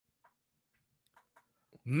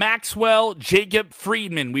Maxwell Jacob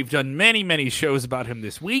Friedman. We've done many shows about him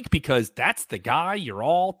this week because that's the guy you're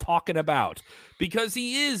all talking about. Because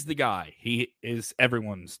he is the guy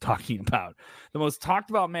everyone's talking about. The most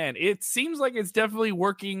talked about man. It seems like it's definitely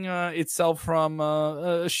working itself from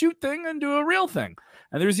a shoot thing into a real thing.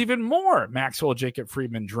 And there's even more Maxwell Jacob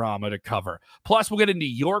Friedman drama to cover. Plus, we'll get into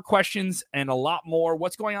your questions and a lot more.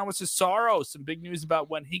 What's going on with Cesaro? Some big news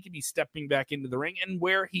about when he could be stepping back into the ring and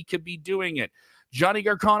where he could be doing it. Johnny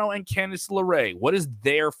Gargano and Candice LeRae. What is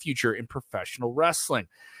their future in professional wrestling?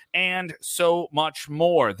 And so much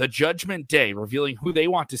more. The Judgment Day, revealing who they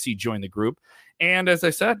want to see join the group. And as I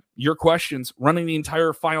said, your questions running the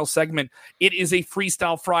entire final segment. It is a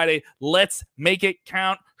Freestyle Friday. Let's make it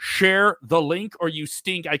count. Share the link or you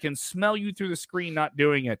stink. I can smell you through the screen not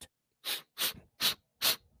doing it.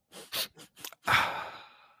 Watch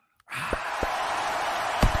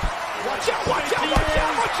out, watch out, watch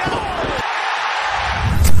out, watch out!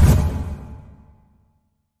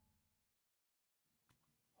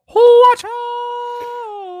 Watch out!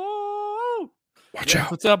 Watch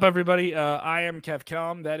out. What's up, everybody? I am Kev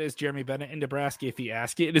Kelm. That is Jeremy Bennett in Nebraska, if you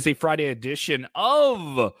ask it. It is a Friday edition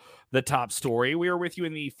of The Top Story. We are with you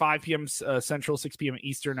in the 5 p.m. Central, 6 p.m.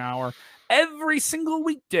 Eastern hour every single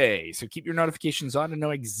weekday. So keep your notifications on to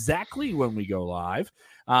know exactly when we go live.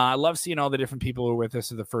 I love seeing all the different people who are with us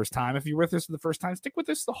for the first time. If you're with us for the first time, stick with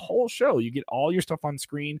us the whole show. You get all your stuff on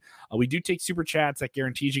screen. We do take super chats. That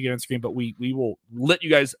guarantees you get on screen, but we will let you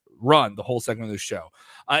guys run the whole segment of the show.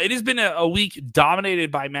 It has been a week dominated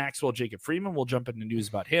by Maxwell Jacob Friedman. We'll jump into news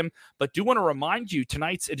about him, but do want to remind you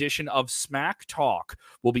tonight's edition of Smack Talk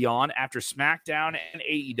will be on after SmackDown and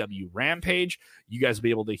AEW Rampage. You guys will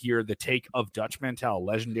be able to hear the take of Dutch Mantel,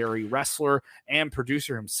 legendary wrestler and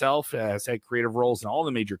producer himself, has had creative roles in all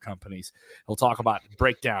the major companies. He'll talk about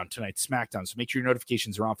breakdown tonight's SmackDown, so make sure your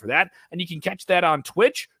notifications are on for that, and you can catch that on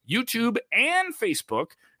Twitch, YouTube, and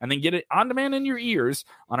Facebook, and then get it on demand in your ears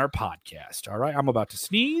on our podcast. All right, I'm about to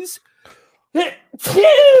sneeze. I'm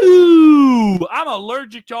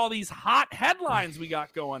allergic to all these hot headlines we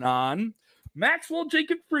got going on. Maxwell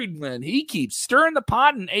Jacob Friedman, he keeps stirring the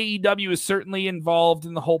pot, and AEW is certainly involved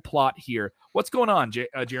in the whole plot here. What's going on,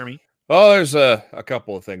 Jeremy? Well, there's a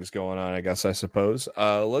couple of things going on, I suppose.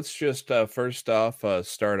 Let's just first off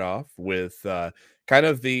start off with kind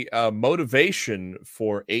of the motivation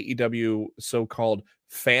for AEW so-called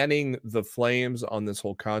fanning the flames on this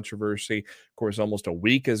whole controversy. Of course, almost a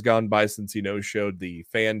week has gone by since he no-showed the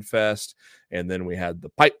Fan Fest, and then we had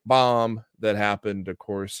the Pipebomb that happened, of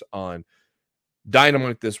course, on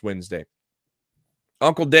Dynamite this Wednesday.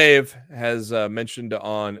 Uncle Dave has mentioned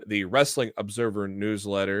on the Wrestling Observer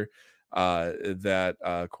newsletter that,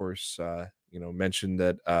 of course, mentioned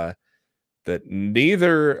that that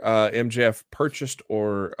neither MJF purchased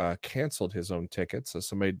or canceled his own tickets. So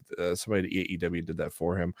somebody at AEW did that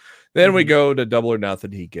for him. Then we go to Double or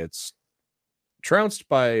Nothing. He gets trounced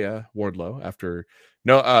by Wardlow after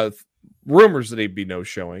rumors that he'd be no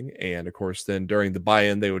showing, and of course, then during the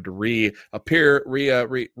buy-in, they would redo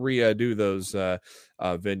those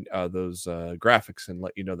graphics and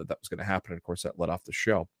let you know that was going to happen. And of course, that let off the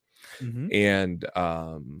show. And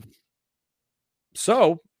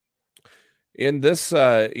so in this,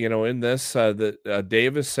 Dave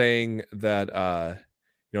is saying that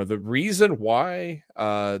the reason why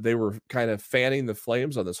they were kind of fanning the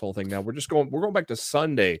flames on this whole thing. Now we're going back to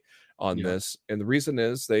Sunday on this, and the reason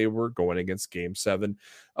is they were going against Game 7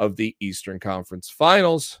 of the Eastern Conference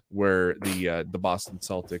Finals, where the Boston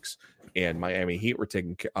Celtics and Miami Heat were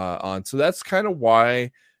taking on. So that's kind of why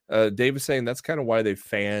Dave is saying that's kind of why they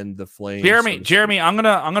fanned the flames. Jeremy, I'm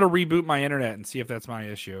gonna reboot my internet and see if that's my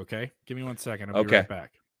issue. Okay, give me 1 second. I'll be right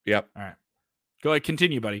back. Yep. All right. Go ahead.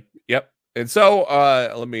 Continue, buddy. Yep. And so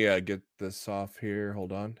let me get this off here.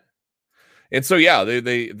 Hold on. And so, yeah,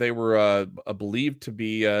 they were believed to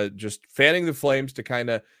be just fanning the flames to kind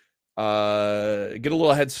of get a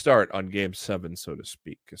little head start on Game 7, so to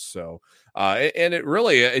speak. So, and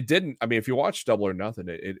it didn't. I mean, if you watch Double or Nothing,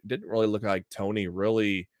 it didn't really look like Tony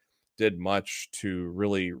really did much to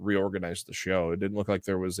really reorganize the show. It didn't look like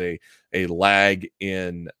there was a lag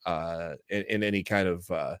in any kind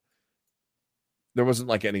of. There wasn't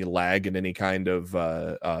like any lag in any kind of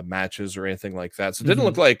matches or anything like that. So it didn't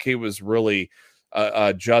look like he was really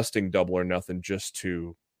adjusting Double or Nothing just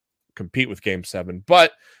to compete with Game 7.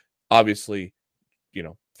 But obviously,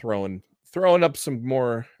 throwing up some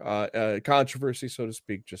more controversy, so to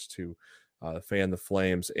speak, just to fan the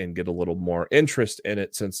flames and get a little more interest in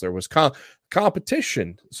it, since there was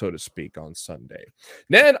competition, so to speak, on Sunday.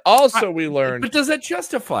 Then also we learned... But does that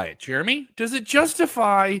justify it, Jeremy? Does it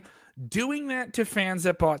justify doing that to fans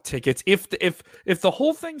that bought tickets. If the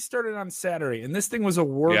whole thing started on Saturday and this thing was a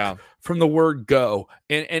work from the word go,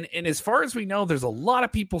 and as far as we know, there's a lot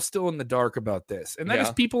of people still in the dark about this, and that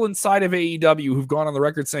is people inside of AEW who've gone on the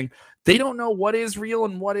record saying they don't know what is real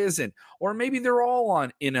and what isn't, or maybe they're all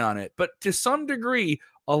in on it. But to some degree,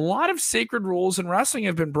 a lot of sacred rules in wrestling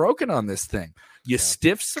have been broken on this thing. You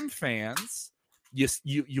stiffed some fans.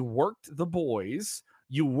 You worked the boys.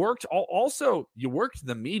 You worked you worked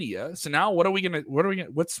the media. So now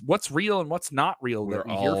what's real and what's not real? We're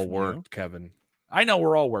all worked, Kevin. I know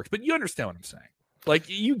we're all worked, but you understand what I'm saying. Like,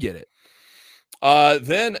 you get it.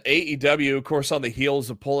 Then AEW, of course, on the heels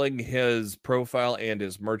of pulling his profile and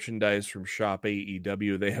his merchandise from Shop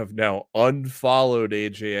AEW, they have now unfollowed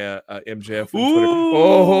MJF from Twitter.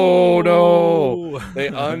 Oh no, they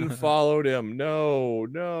unfollowed him. No,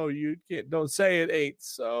 you can't. Don't say it ain't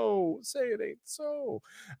so. Say it ain't so.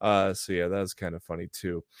 So yeah, that's kind of funny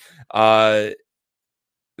too.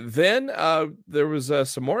 Then there was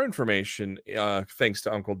some more information, thanks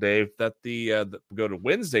to Uncle Dave, that go to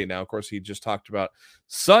Wednesday now. Of course, he just talked about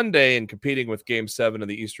Sunday and competing with Game 7 of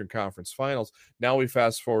the Eastern Conference Finals. Now we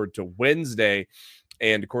fast forward to Wednesday,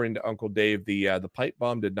 and according to Uncle Dave, the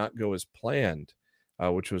Pipebomb did not go as planned,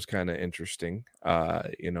 which was kind of interesting.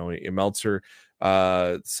 Meltzer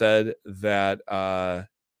said that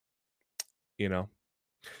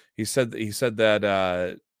he said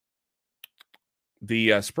that.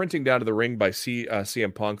 The sprinting down to the ring by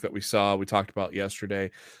CM Punk that we talked about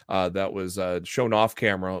yesterday, that was shown off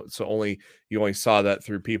camera. So you only saw that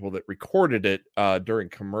through people that recorded it during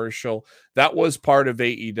commercial. That was part of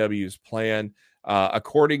AEW's plan.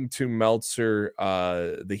 According to Meltzer,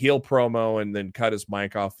 the heel promo and then cut his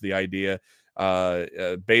mic off, the idea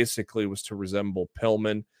basically was to resemble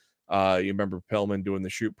Pillman. You remember Pillman doing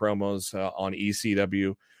the shoot promos on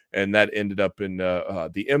ECW. And that ended up in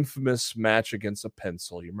the infamous match against a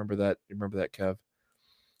pencil. You remember that? You remember that, Kev?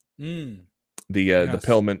 Yes.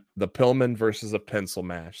 The Pillman versus a pencil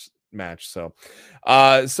match. So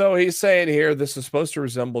he's saying here this is supposed to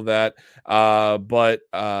resemble that, but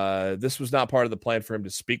this was not part of the plan for him to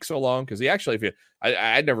speak so long, because he actually,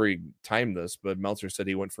 I never timed this, but Meltzer said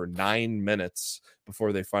he went for 9 minutes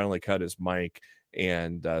before they finally cut his mic.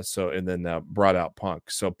 And then brought out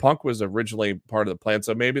Punk. So Punk was originally part of the plan.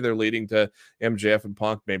 So maybe they're leading to MJF and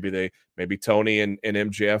Punk. Maybe Tony and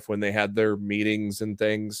MJF when they had their meetings and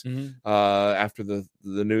things after the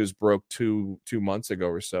news broke two months ago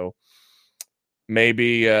or so.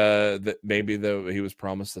 Maybe he was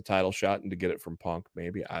promised the title shot and to get it from Punk.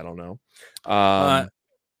 Maybe, I don't know.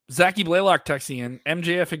 Zachy Blaylock texting in,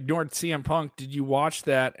 MJF ignored CM Punk. Did you watch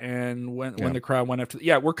that? And when the crowd went up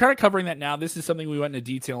to, we're kind of covering that now. This is something we went into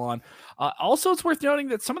detail on. Also, it's worth noting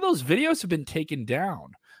that some of those videos have been taken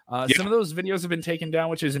down. Some of those videos have been taken down,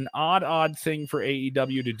 which is an odd thing for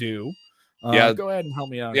AEW to do. Go ahead and help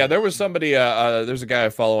me out. Yeah, there was somebody, there's a guy I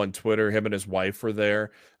follow on Twitter. Him and his wife were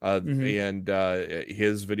there, and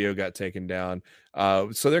his video got taken down.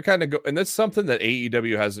 So they're kind of and that's something that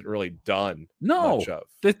AEW hasn't really done much of.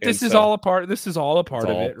 This is all a part. This is all a part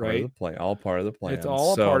of it, right? All part of the plan. It's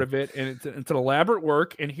all a part of it, and it's an elaborate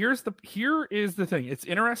work. And here is the thing. It's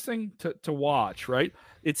interesting to watch, right?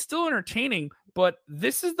 It's still entertaining, but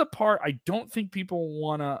this is the part I don't think people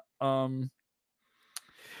want to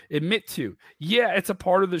admit to. Yeah, it's a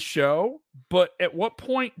part of the show, but at what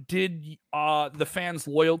point did the fans'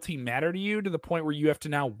 loyalty matter to you, to the point where you have to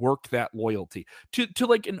now work that loyalty to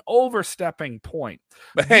like an overstepping point?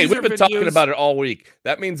 But hey, we've been talking about it all week.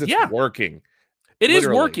 That means it's working. It is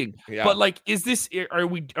working. But like, are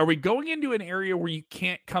we going into an area where you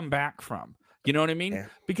can't come back from? You know what I mean? Yeah.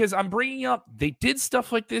 Because I'm bringing up, they did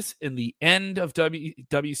stuff like this in the end of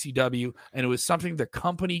WCW, and it was something the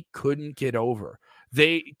company couldn't get over.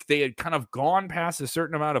 They had kind of gone past a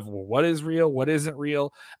certain amount of what is real, what isn't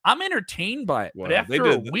real. I'm entertained by it, but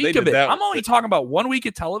after a week of it, I'm only talking about 1 week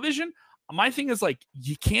of television. My thing is, like,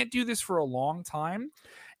 you can't do this for a long time.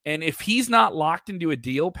 And if he's not locked into a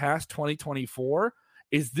deal past 2024,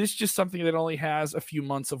 is this just something that only has a few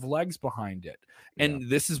months of legs behind it? And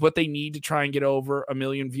this is what they need to try and get over 1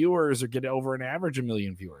 million viewers, or get over an average 1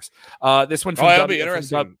 million viewers. This one, it'll be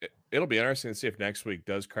interesting. It'll be interesting to see if next week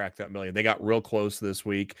does crack that million. They got real close this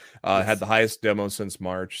week. Had the highest demo since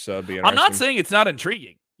March. So it'd be interesting. I'm not saying it's not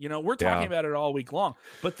intriguing. You know, we're talking about it all week long,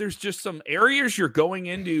 but there's just some areas you're going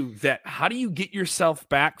into that, how do you get yourself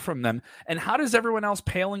back from them? And how does everyone else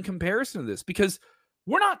pale in comparison to this? Because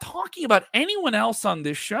we're not talking about anyone else on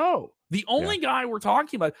this show. The only guy we're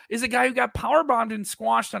talking about is a guy who got powerbombed and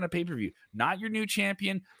squashed on a pay-per-view. Not your new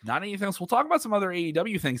champion, not anything else. We'll talk about some other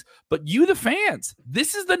AEW things, but you, the fans,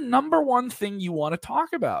 this is the number one thing you want to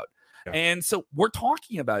talk about. Yeah. And so we're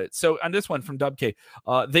talking about it. So on this one from Dub K,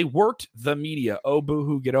 they worked the media. Oh,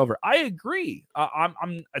 boo-hoo, get over it. I agree.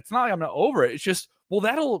 It's not like I'm not over it. It's just, well,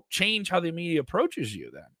 that'll change how the media approaches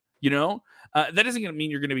you then. That isn't going to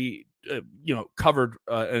mean you're going to be, covered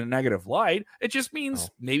in a negative light. It just means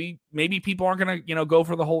maybe people aren't going to, go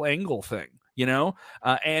for the whole angle thing,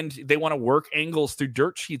 and they want to work angles through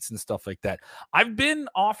dirt sheets and stuff like that. I've been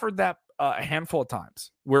offered that a handful of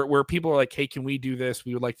times where people are like, hey, can we do this?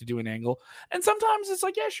 We would like to do an angle. And sometimes it's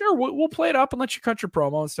like, yeah, sure. We'll play it up and let you cut your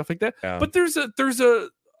promo and stuff like that. Yeah. But there's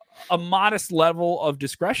a modest level of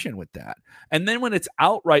discretion with that. And then when it's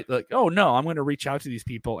outright like, oh no, I'm going to reach out to these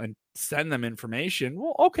people and send them information.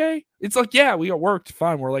 Well, okay. It's like, yeah, we got worked.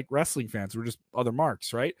 Fine. We're like wrestling fans. We're just other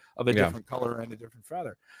marks, right? Of a different color and a different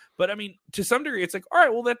feather. But I mean, to some degree, it's like, all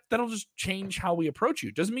right, well, that'll just change how we approach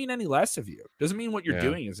you. Doesn't mean any less of you. Doesn't mean what you're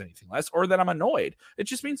doing is anything less or that I'm annoyed. It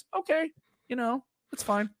just means, okay, it's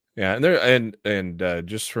fine. Yeah, and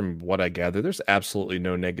just from what I gather, there's absolutely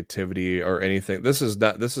no negativity or anything. This is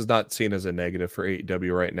not seen as a negative for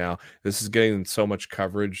AEW right now. This is getting so much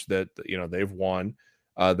coverage that they've won.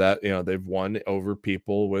 They've won over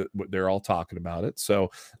people. They're all talking about it.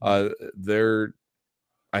 So I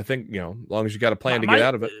think as long as you got a plan to get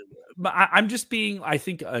out of it. I'm just being, I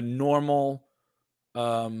think, a normal.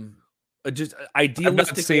 Just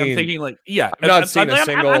idealistically, I'm thinking like, yeah, I'm asking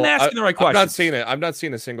the right question. I'm not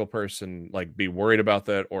seeing a single person like be worried about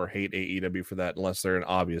that or hate AEW for that unless they're an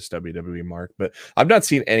obvious WWE mark. But I've not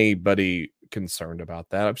seen anybody concerned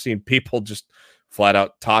about that. I've seen people just flat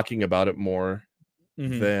out talking about it more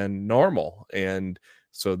than normal, and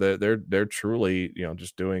so they're truly they're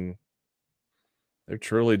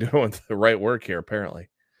truly doing the right work here. Apparently,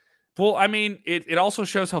 well, I mean, it also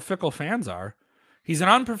shows how fickle fans are. He's an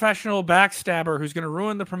unprofessional backstabber who's going to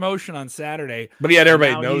ruin the promotion on Saturday. But yet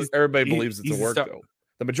everybody believes it's a work, though.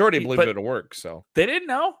 The majority believe it'll work. So they didn't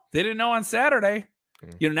know. They didn't know on Saturday.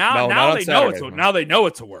 Now they know it's now they know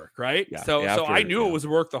it's a work, right? Yeah, so I knew it was a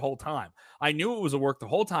work the whole time. I knew it was a work the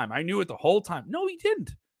whole time. I knew it the whole time. No, he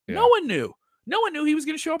didn't. Yeah. No one knew. No one knew he was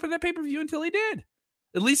going to show up at that pay-per-view until he did.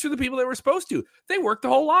 At least for the people that were supposed to. They worked the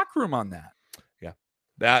whole locker room on that. Yeah,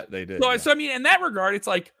 that they did. So I mean, in that regard, it's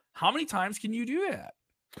like, how many times can you do that?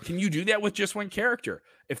 Can you do that with just one character?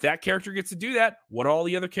 If that character gets to do that, what do all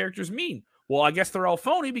the other characters mean? Well, I guess they're all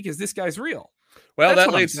phony because this guy's real. Well,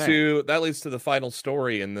 that leads to the final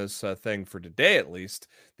story in this thing for today, at least.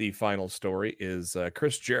 The final story is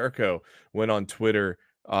Chris Jericho went on Twitter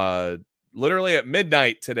literally at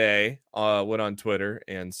midnight today, went on Twitter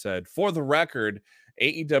and said, for the record,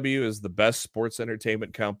 AEW is the best sports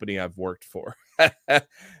entertainment company I've worked for.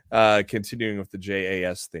 Continuing with the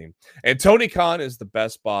JAS theme. And Tony Khan is the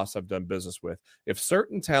best boss I've done business with. If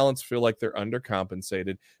certain talents feel like they're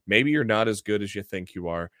undercompensated, maybe you're not as good as you think you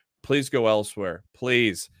are. Please go elsewhere.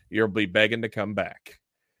 Please, you'll be begging to come back.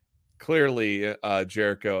 Clearly,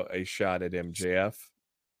 Jericho a shot at MJF.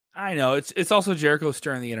 I know it's also Jericho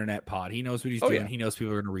stirring the internet pot. He knows what he's doing. Yeah. He knows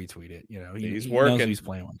people are going to retweet it. He's working. Knows he's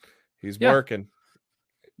playing one. He's working.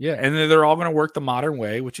 Yeah, and then they're all going to work the modern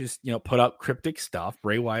way, which is put up cryptic stuff.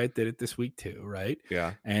 Bray Wyatt did it this week too, right?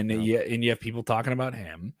 Yeah, and you have people talking about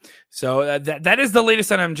him. So that is the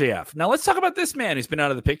latest on MJF. Now let's talk about this man who's been out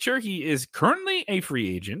of the picture. He is currently a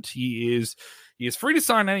free agent. He is free to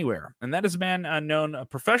sign anywhere, and that is a man known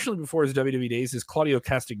professionally before his WWE days as Claudio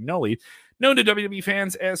Castagnoli, known to WWE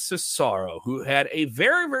fans as Cesaro, who had a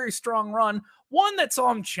very, very strong run. One that saw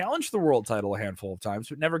him challenge the world title a handful of times,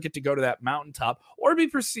 but never get to go to that mountaintop or be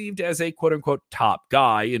perceived as a quote-unquote top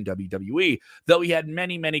guy in WWE, though he had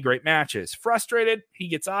many, many great matches. Frustrated, he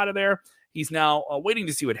gets out of there. He's now waiting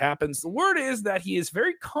to see what happens. The word is that he is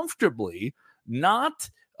very comfortably not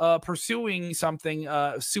pursuing something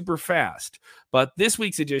super fast. But this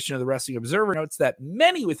week's edition of the Wrestling Observer notes that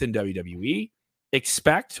many within WWE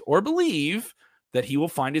expect or believe that he will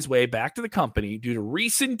find his way back to the company due to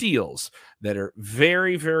recent deals that are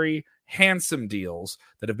very, very handsome deals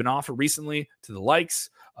that have been offered recently to the likes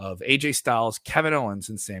of AJ Styles, Kevin Owens,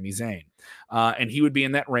 and Sami Zayn. And he would be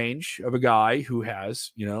in that range of a guy who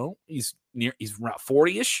has, he's around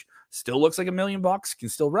 40-ish, still looks like $1 million, can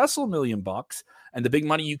still wrestle $1 million, and the big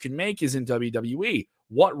money you can make is in WWE.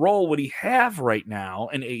 What role would he have right now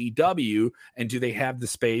in AEW? And do they have the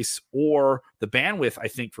space or the bandwidth, I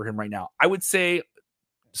think, for him right now? I would say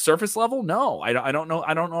surface level, no. I don't know.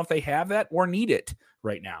 I don't know if they have that or need it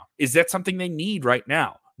right now. Is that something they need right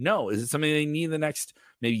now? No. Is it something they need in the next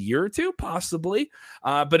maybe year or two? Possibly.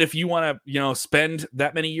 But if you want to, spend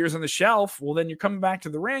that many years on the shelf, well, then you're coming back to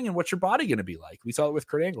the ring, and what's your body going to be like? We saw it with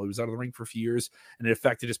Kurt Angle. He was out of the ring for a few years, and it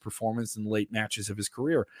affected his performance in the late matches of his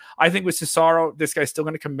career. I think with Cesaro, this guy's still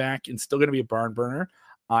going to come back and still going to be a barn burner.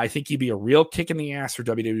 I think he'd be a real kick in the ass for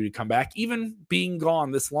WWE to come back, even being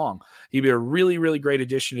gone this long. He'd be a really, really great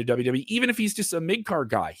addition to WWE, even if he's just a mid-card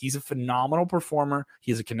guy. He's a phenomenal performer. He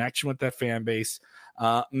has a connection with that fan base.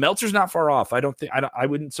 Meltzer's not far off. I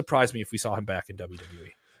wouldn't surprise me if we saw him back in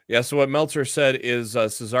WWE. Yeah, so what Meltzer said is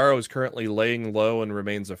Cesaro is currently laying low and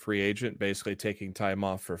remains a free agent, basically taking time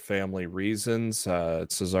off for family reasons.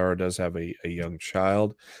 Cesaro does have a young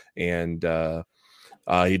child, and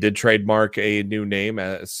he did trademark a new name,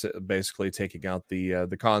 basically taking out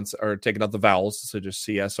taking out the vowels, so just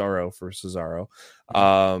CSRO for Cesaro.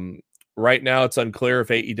 Right now, it's unclear if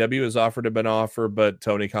AEW has offered him an offer, but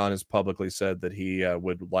Tony Khan has publicly said that he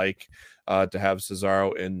would like to have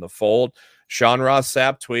Cesaro in the fold. Sean Ross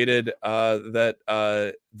Sapp tweeted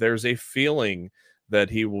that there's a feeling that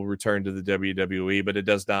he will return to the WWE, but it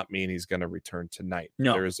does not mean he's going to return tonight.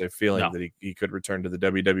 No. There is a feeling that he could return to the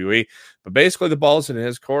WWE, but basically the ball's in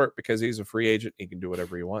his court because he's a free agent. He can do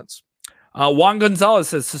whatever he wants. Juan Gonzalez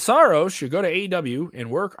says Cesaro should go to AEW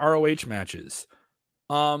and work ROH matches.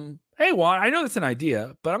 Hey, Juan, I know that's an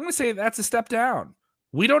idea, but I'm going to say that's a step down.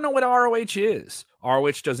 We don't know what ROH is.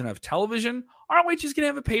 ROH doesn't have television. ROH is going to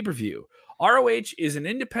have a pay-per-view. ROH is an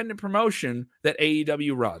independent promotion that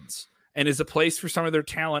AEW runs and is a place for some of their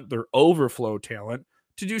talent, their overflow talent,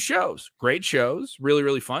 to do shows. Great shows, really,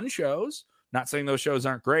 really fun shows. Not saying those shows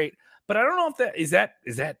aren't great, but I don't know if that is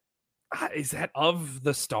that of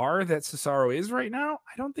the star that Cesaro is right now.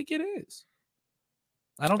 I don't think it is.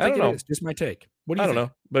 I don't think it is. Just my take. What do you think? I don't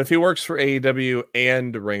know. But if he works for AEW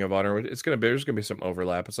and Ring of Honor, there's going to be some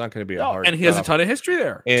overlap. It's not going to be a hard. And he has a ton of history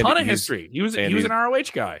there. He was an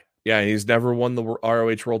ROH guy. Yeah, he's never won the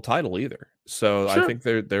ROH World Title either. So sure. I think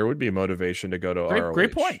there would be motivation to go to ROH.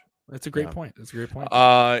 Great point. That's a great point.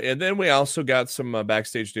 And then we also got some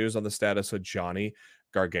backstage news on the status of Johnny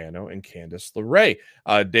Gargano and Candice LeRae.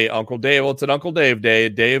 Uncle Dave. Well, it's an Uncle Dave day.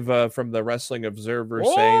 Dave from the Wrestling Observer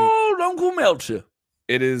saying, Uncle Meltzer.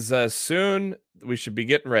 It is soon. We should be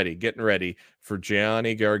getting ready for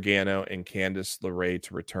Johnny Gargano and Candice LeRae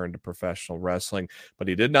to return to professional wrestling. But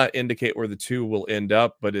he did not indicate where the two will end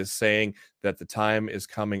up, but is saying that the time is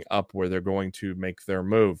coming up where they're going to make their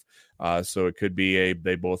move. So it could be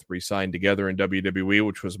they both re-sign together in WWE,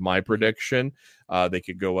 which was my prediction. They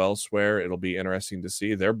could go elsewhere. It'll be interesting to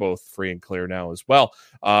see. They're both free and clear now as well.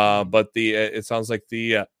 But it sounds like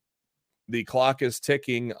the clock is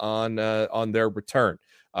ticking on their return.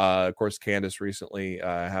 Of course, Candice recently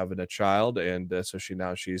having a child, and so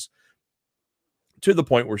she's to the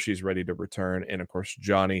point where she's ready to return. And of course,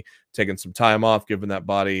 Johnny taking some time off, giving that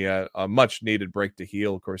body a much needed break to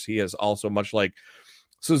heal. Of course, he has also, much like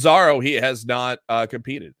Cesaro, he has not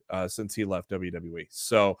competed since he left WWE.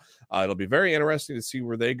 So it'll be very interesting to see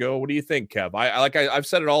where they go. What do you think, Kev? I've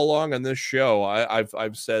said it all along on this show.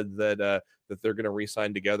 I've said that they're going to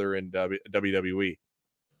re-sign together in WWE.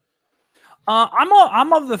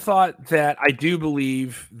 I'm of the thought that I do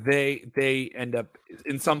believe they end up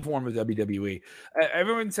in some form of WWE.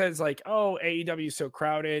 Everyone says like, oh, AEW is so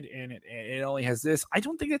crowded and it only has this. I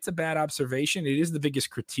don't think that's a bad observation. It is the biggest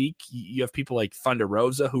critique. You have people like Thunder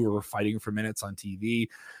Rosa who are fighting for minutes on TV.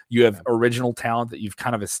 You have original talent that you've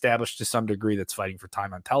kind of established to some degree that's fighting for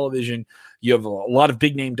time on television. You have a lot of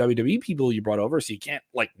big name WWE people you brought over, so you can't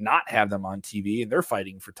like not have them on TV, and they're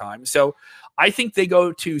fighting for time. So I think they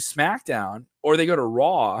go to SmackDown or they go to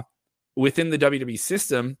Raw within the WWE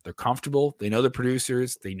system. They're comfortable. They know the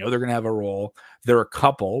producers. They know they're going to have a role. They're a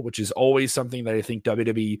couple, which is always something that I think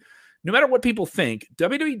WWE, no matter what people think,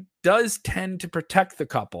 WWE does tend to protect the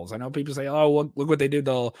couples. I know people say, oh, look what they did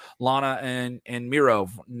to Lana and Miro,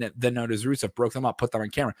 then known as Rusev, broke them up, put them on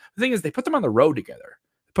camera. The thing is, they put them on the road together.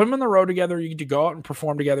 Put them on the road together. You get to go out and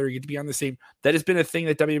perform together. You get to be on the same. That has been a thing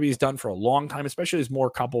that WWE has done for a long time, especially as more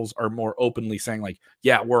couples are more openly saying like,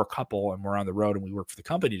 yeah, we're a couple and we're on the road and we work for the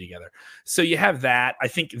company together. So you have that. I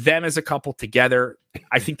think them as a couple together,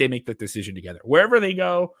 I think they make that decision together. Wherever they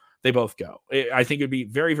go, they both go. I think it would be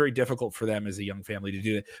very, very difficult for them as a young family to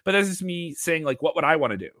do that. But that's just me saying, like, what would I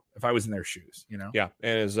want to do if I was in their shoes, you know? Yeah.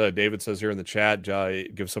 And as David says here in the chat,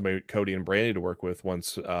 give somebody Cody and Brandy to work with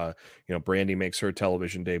once, Brandy makes her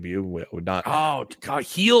television debut. Would not. Oh, God.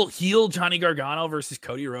 Heel Johnny Gargano versus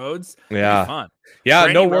Cody Rhodes. Yeah. Fun. Yeah.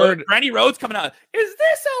 Brandy no word. Brandy Rhodes coming out. Is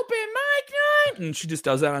this open mic night? And she just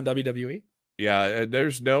does that on WWE. Yeah.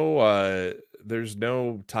 There's no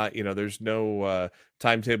time, there's no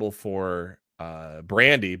timetable for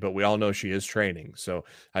Brandy, but we all know she is training. So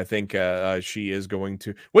I think she is going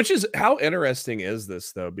to, which is how interesting is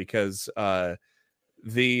this though, because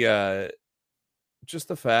just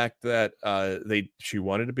the fact that she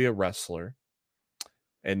wanted to be a wrestler,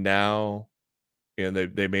 and now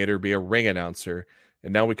they made her be a ring announcer,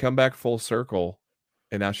 and now we come back full circle,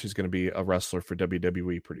 and now she's going to be a wrestler for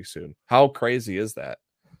WWE pretty soon. How crazy is that?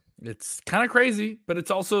 It's kind of crazy, but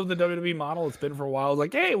it's also the WWE model. It's been for a while. It's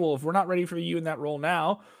like, hey, well, if we're not ready for you in that role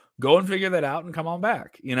now, go and figure that out and come on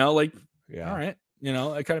back. All right.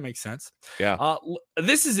 It kind of makes sense. Yeah.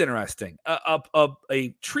 This is interesting.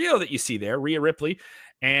 A trio that you see there, Rhea Ripley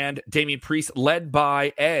and Damian Priest, led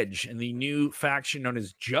by Edge and the new faction known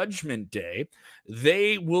as Judgment Day.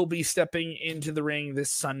 They will be stepping into the ring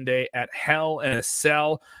this Sunday at Hell in a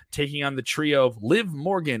Cell, taking on the trio of Liv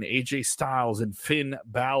Morgan, AJ Styles, and Finn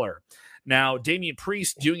Balor. Now, Damian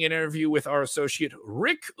Priest doing an interview with our associate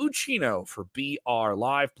Rick Ucchino for BR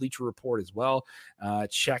Live, Bleacher Report as well.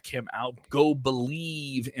 Check him out. Go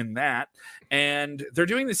believe in that. And they're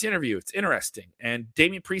doing this interview. It's interesting. And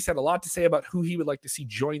Damian Priest had a lot to say about who he would like to see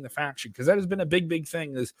join the faction, because that has been a big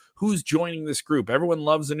thing, is who's joining this group. Everyone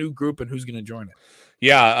loves a new group, and who's going to join it.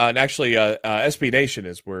 Yeah, and actually, SB Nation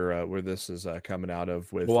is where this is coming out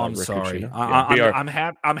of. With I'm Rick sorry,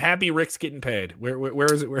 Ucchino. I'm happy Rick's getting paid.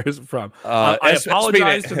 Where is it from? I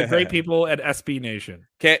apologize to the great people at SB Nation.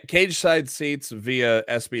 Cage Side Seats via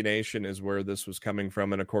SB Nation is where this was coming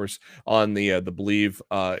from, and of course on the Believe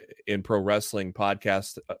in Pro Wrestling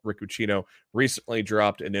podcast, Rick Ucchino recently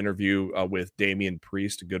dropped an interview with Damian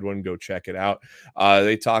Priest. A good one. Go check it out.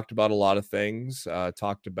 They talked about a lot of things.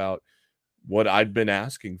 Talked about what I'd been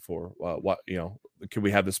asking for. Can we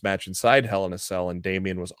have this match inside Hell in a Cell? And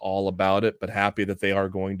Damian was all about it, but happy that they are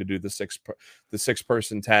going to do the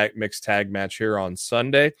six-person mixed tag match here on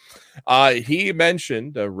Sunday. He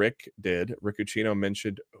mentioned, Rick Ucchino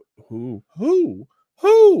mentioned who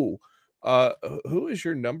is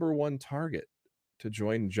your number one target to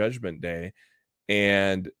join Judgment Day?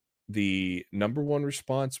 And the number one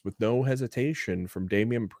response with no hesitation from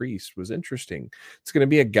Damian Priest was interesting. It's going to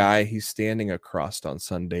be a guy he's standing across on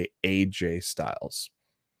Sunday, AJ Styles.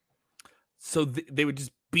 So they would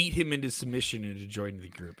just beat him into submission and to join the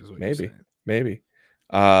group, is what you're saying. Maybe.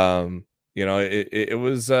 It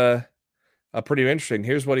was pretty interesting.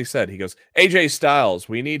 Here's what he said. He goes, AJ Styles,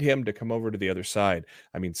 we need him to come over to the other side.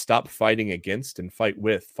 I mean, stop fighting against and fight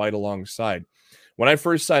alongside. When I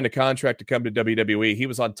first signed a contract to come to WWE, he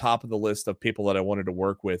was on top of the list of people that I wanted to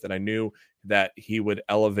work with, and I knew that he would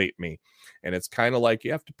elevate me. And it's kind of like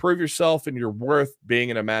you have to prove yourself and your worth being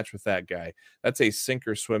in a match with that guy. That's a sink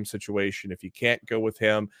or swim situation. If you can't go with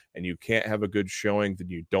him and you can't have a good showing, then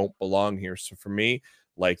you don't belong here. So for me,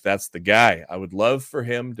 that's the guy. I would love for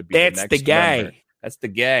him to be the next member. That's the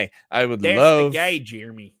guy. I would love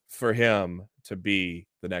Jeremy, for him to be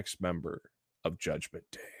the next member of Judgment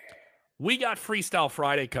Day. We got Freestyle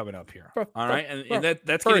Friday coming up here. All right. And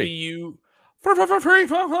that's free. going to be you.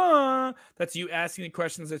 That's you asking the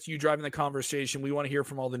questions. That's you driving the conversation. We want to hear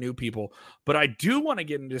from all the new people. But I do want to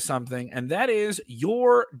get into something, and that is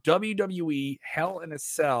your WWE Hell in a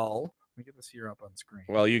Cell. Let me get this here up on screen.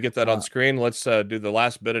 Well, you get that on screen. Let's do the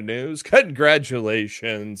last bit of news.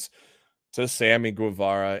 Congratulations to Sammy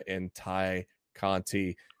Guevara and Ty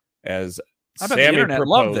Conti, as Sammy the internet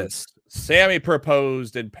loved this. Sammy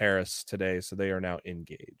proposed in Paris today, so they are now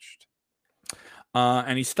engaged.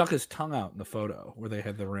 And he stuck his tongue out in the photo where they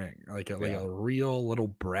had the ring, like a real little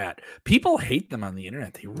brat. People hate them on the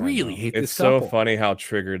internet. They really hate this couple. It's so funny how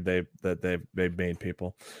triggered they've made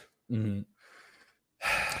people. Mm-hmm.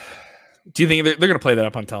 Do you think they're going to play that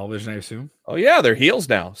up on television, I assume? Oh, yeah, they're heels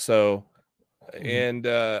now. So, and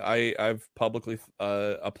I've publicly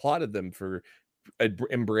applauded them for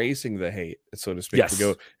embracing the hate, so to speak. Yes.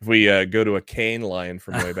 If we go to a Kane line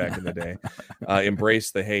from way back in the day,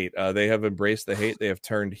 embrace the hate. They have embraced the hate. They have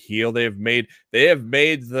turned heel. They have made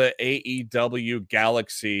the AEW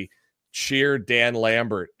Galaxy cheer Dan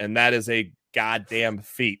Lambert, and that is a goddamn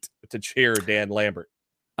feat to cheer Dan Lambert.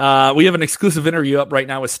 We have an exclusive interview up right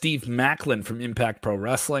now with Steve Macklin from Impact Pro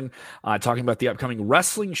Wrestling, talking about the upcoming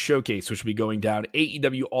Wrestling Showcase, which will be going down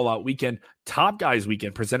AEW All Out Weekend, Top Guys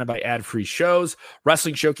Weekend, presented by Ad Free Shows.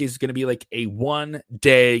 Wrestling Showcase is going to be like a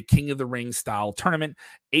one-day King of the Ring style tournament.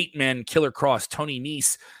 8-man Killer Cross, Tony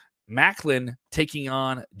Nese, Macklin taking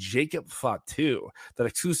on Jacob Fatu. That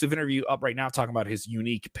exclusive interview up right now, talking about his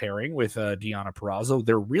unique pairing with Deonna Purrazzo,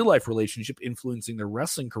 their real-life relationship influencing their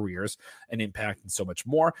wrestling careers and Impact, and so much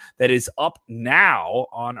more. That is up now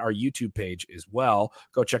on our YouTube page as well.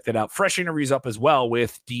 Go check that out. Fresh interviews up as well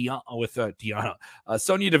with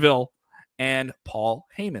Sonya Deville and Paul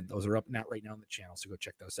Heyman. Those are up right now on the channel, so go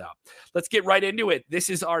check those out. Let's get right into it. This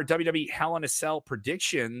is our WWE Hell in a Cell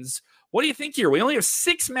predictions. What do you think here? We only have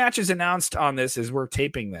 6 matches announced on this as we're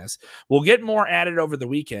taping this. We'll get more added over the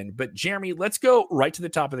weekend. But, Jeremy, let's go right to the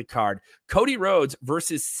top of the card. Cody Rhodes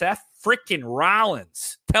versus Seth frickin'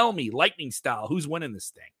 Rollins. Tell me, lightning style, who's winning this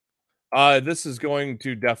thing? This is going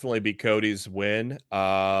to definitely be Cody's win.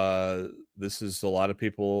 This is a lot of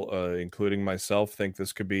people, including myself, think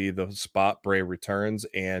this could be the spot Bray returns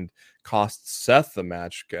and costs Seth the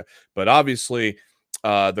match. But obviously,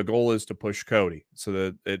 the goal is to push Cody, so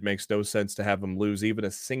that it makes no sense to have him lose even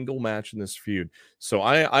a single match in this feud. So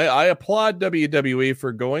I applaud WWE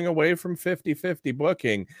for going away from 50-50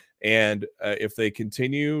 booking. And if they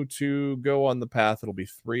continue to go on the path, it'll be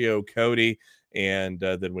 3-0 Cody. And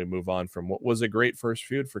then we move on from what was a great first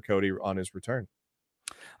feud for Cody on his return.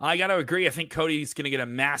 I got to agree. I think Cody's going to get a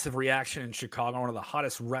massive reaction in Chicago, one of the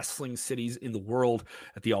hottest wrestling cities in the world,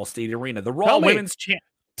 at the Allstate Arena. The Raw Women's Champ.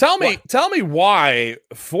 Tell me why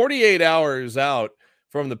 48 hours out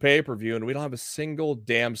from the pay-per-view and we don't have a single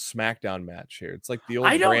damn SmackDown match here. It's like the old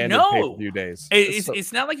brand of pay-per-view days.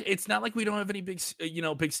 It's not like we don't have any big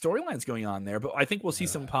storylines going on there, but I think we'll see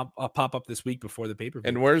some pop up this week before the pay-per-view.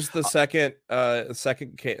 And where's the second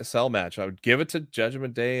cell match? I would give it to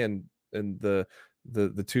Judgment Day and the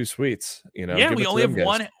two sweets, Yeah, we only have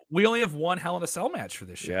one. We only have one Hell in a Cell match for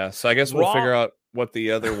this show. Yeah, so I guess we'll figure out what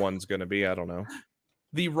the other one's going to be. I don't know.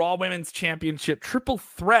 The Raw Women's Championship triple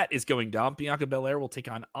threat is going down. Bianca Belair will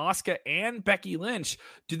take on Asuka and Becky Lynch.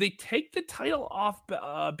 Do they take the title off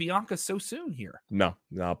Bianca so soon here? No.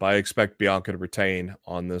 But I expect Bianca to retain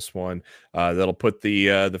on this one. That'll put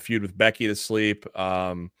the feud with Becky to sleep.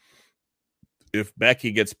 If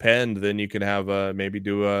Becky gets pinned, then you can have maybe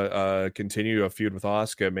do continue a feud with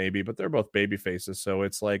Asuka, maybe. But they're both baby faces, so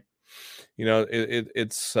it's like,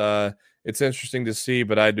 it's interesting to see,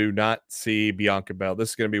 but I do not see Bianca Belair. This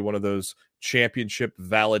is going to be one of those championship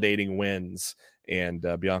validating wins, and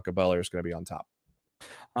Bianca Belair is going to be on top.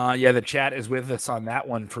 Yeah, the chat is with us on that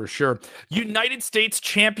one for sure. United States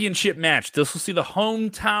Championship match. This will see the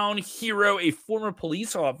hometown hero, a former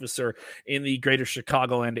police officer in the greater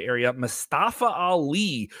Chicagoland area, Mustafa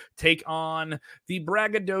Ali, take on the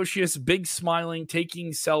braggadocious, big smiling,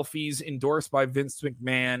 taking selfies, endorsed by Vince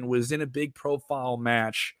McMahon, was in a big profile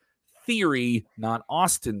match. Theory, not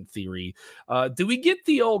Austin Theory. Do we get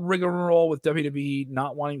the old rigmarole with WWE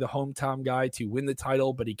not wanting the hometown guy to win the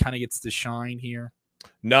title, but he kind of gets to shine here?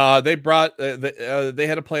 No, they brought they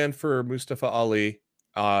had a plan for Mustafa Ali.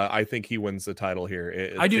 I think he wins the title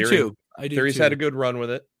here. I do too. Theory's had a good run with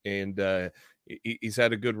it, and he's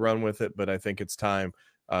had a good run with it, but I think it's time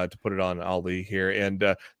to put it on Ali here.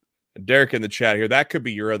 And Derek in the chat here, that could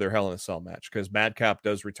be your other Hell in a Cell match because Madcap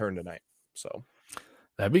does return tonight. So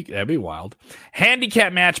that'd be wild.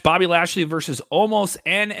 Handicap match, Bobby Lashley versus Omos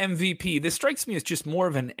and MVP. This strikes me as just more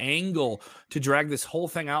of an angle to drag this whole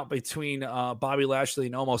thing out between Bobby Lashley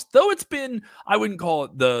and Omos. Though it's been, I wouldn't call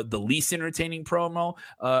it the least entertaining promo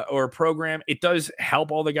or program. It does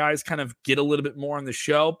help all the guys kind of get a little bit more on the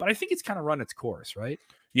show, but I think it's kind of run its course, right?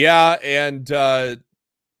 Yeah, and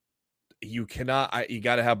you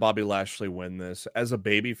got to have Bobby Lashley win this. As a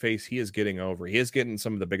babyface, he is getting over. He is getting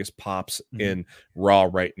some of the biggest pops in Raw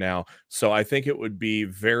right now. So I think it would be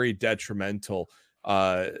very detrimental.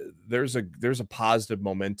 There's a positive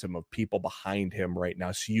momentum of people behind him right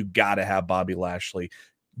now. So you got to have Bobby Lashley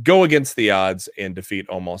go against the odds and defeat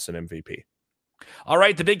Omos and MVP. All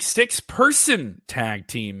right, the big 6-person tag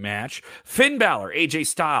team match. Finn Balor, AJ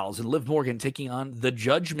Styles, and Liv Morgan taking on the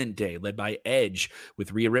Judgment Day, led by Edge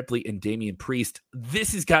with Rhea Ripley and Damian Priest.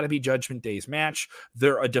 This has got to be Judgment Day's match.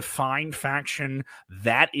 They're a defined faction.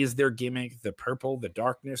 That is their gimmick, the purple, the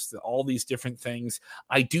darkness, all these different things.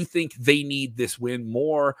 I do think they need this win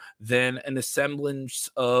more than an assemblage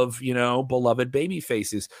of, beloved baby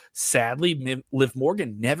faces. Sadly, Liv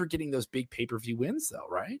Morgan never getting those big pay-per-view wins, though,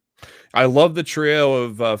 right? I love the trio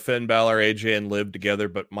of Finn Balor, AJ, and Liv together,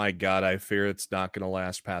 but my God, I fear it's not going to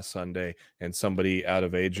last past Sunday, and somebody out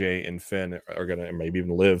of AJ and Finn are going to, maybe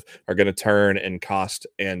even Liv, are going to turn and cost,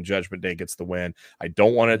 and Judgment Day gets the win. I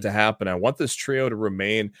don't want it to happen. I want this trio to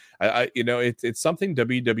remain. It's something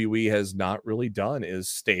WWE has not really done, is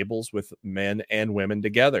stables with men and women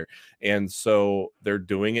together, and so they're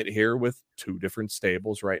doing it here with 2 different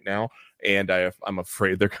stables right now, and I'm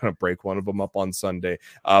afraid they're going to break one of them up on Sunday.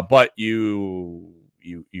 But you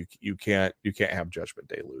can't have Judgment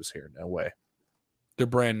Day lose here. No way. They're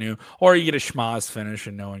brand new. Or you get a schmaz finish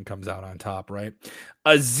and no one comes out on top, right?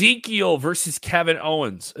 Ezekiel versus Kevin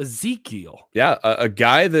Owens. Ezekiel. Yeah, a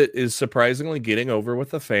guy that is surprisingly getting over with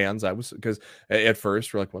the fans. Because at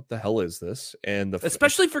first we're like, what the hell is this? And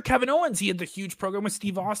especially for Kevin Owens, he had the huge program with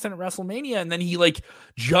Steve Austin at WrestleMania, and then he like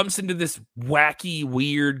jumps into this wacky,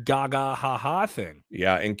 weird, gaga, ha-ha thing.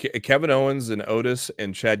 Yeah, and Kevin Owens and Otis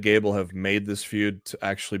and Chad Gable have made this feud to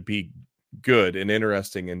actually be good and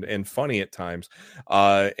interesting and funny at times.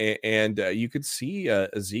 And you could see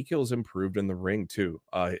Ezekiel's improved in the ring too.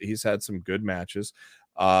 He's had some good matches.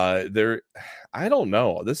 I don't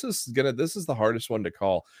know. This is the hardest one to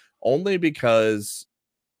call, only because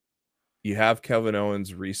you have Kevin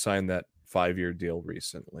Owens re-sign that 5-year deal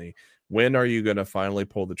recently. When are you going to finally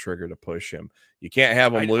pull the trigger to push him? You can't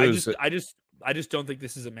have him lose. I just don't think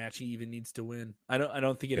this is a match he even needs to win. I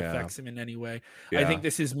don't think it affects him in any way. Yeah. I think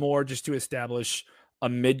this is more just to establish a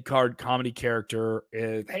mid-card comedy character.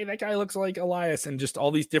 Hey, that guy looks like Elias, and just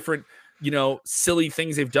all these different, silly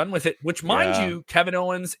things they've done with it, which mind you, Kevin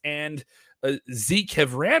Owens and Zeke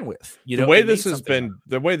have ran with. The way this has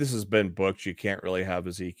been booked, you can't really have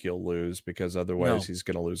Ezekiel lose, because otherwise he's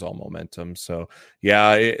going to lose all momentum. So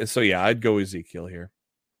I'd go Ezekiel here.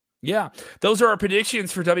 Yeah, those are our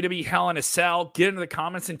predictions for WWE Hell in a Cell. Get into the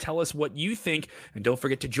comments and tell us what you think. And don't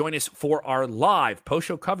forget to join us for our live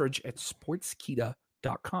post-show coverage at sportskita.com.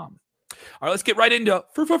 All right, let's get right into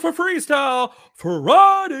Freestyle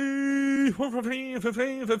Friday.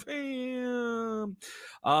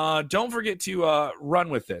 Don't forget to run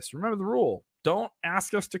with this. Remember the rule. Don't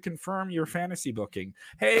ask us to confirm your fantasy booking.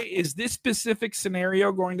 Hey, is this specific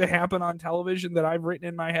scenario going to happen on television that I've written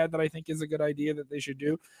in my head that I think is a good idea that they should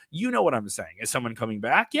do? You know what I'm saying. Is someone coming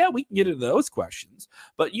back? Yeah, we can get into those questions,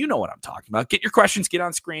 but you know what I'm talking about. Get your questions, get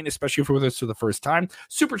on screen, especially if you're with us for the first time.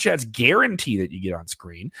 Super Chats guarantee that you get on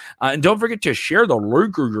screen. And don't forget to share the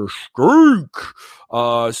link of your streak.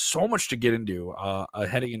 So much to get into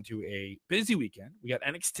heading into a busy weekend. We got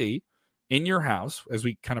NXT in your house as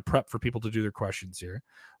we kind of prep for people to do their questions here.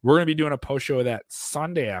 We're going to be doing a post show of that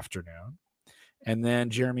Sunday afternoon. And then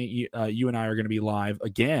Jeremy, you and I are going to be live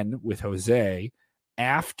again with Jose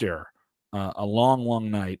after a long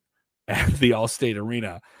night at the Allstate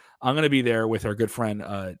Arena. I'm going to be there with our good friend,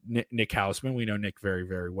 Nick Hausman. We know Nick very,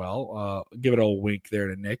 very well. Give it a little wink there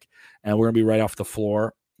to Nick. And we're going to be right off the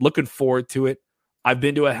floor. Looking forward to it. I've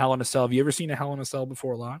been to a Hell in a Cell. Have you ever seen a Hell in a Cell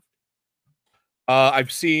before live? I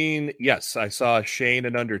saw Shane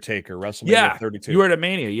and Undertaker WrestleMania 32. You were at a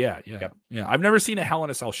Mania, yeah. I've never seen a Hell in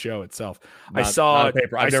a Cell show itself. I've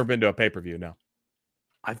never been to a pay-per-view. No,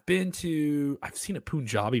 I've seen a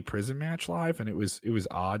Punjabi prison match live, and it was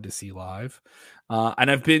odd to see live.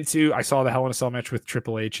 And I saw the Hell in a Cell match with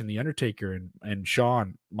Triple H and the Undertaker and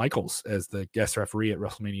Shawn Michaels as the guest referee at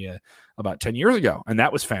WrestleMania about 10 years ago, and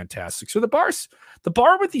that was fantastic. So the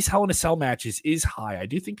bar with these Hell in a Cell matches is high. I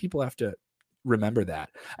do think people have to remember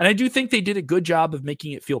that. And I do think they did a good job of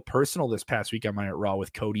making it feel personal this past week on Monday Night Raw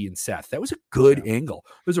with Cody and Seth. That was a good angle.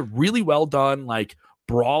 It was a really well done, like,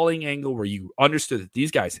 brawling angle where you understood that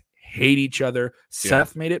these guys hate each other.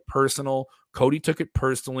 Seth made it personal. Cody took it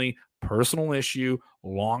personally. Personal issue,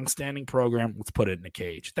 long-standing program. Let's put it in a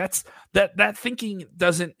cage. That thinking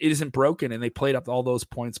isn't broken, and they played up all those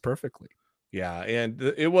points perfectly. Yeah, and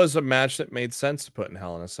it was a match that made sense to put in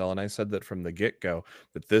Hell in a Cell, and I said that from the get-go,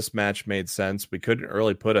 that this match made sense. We couldn't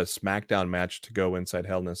really put a SmackDown match to go inside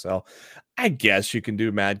Hell in a Cell. I guess you can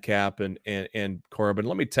do Madcap and Corbin.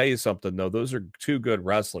 Let me tell you something, though. Those are two good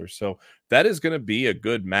wrestlers, so that is going to be a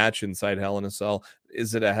good match inside Hell in a Cell.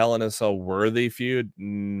 Is it a Hell in a Cell worthy feud?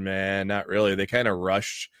 Man, not really. They kind of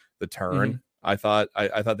rushed the turn. I thought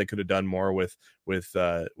they could have done more with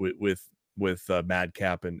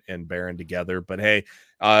Madcap and Baron together, but hey,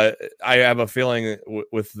 I have a feeling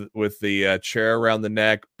with the chair around the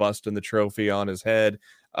neck, busting the trophy on his head,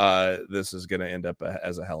 this is going to end up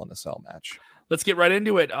as a Hell in a Cell match. Let's get right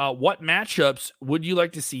into it. What matchups would you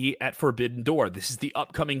like to see at Forbidden Door? This is the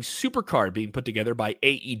upcoming supercard being put together by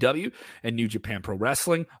AEW and New Japan Pro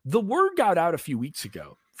Wrestling. The word got out a few weeks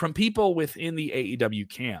ago from people within the AEW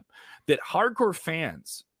camp that hardcore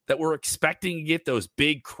fans that were expecting to get those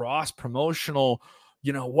big cross promotional,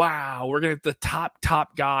 wow, we're going to get the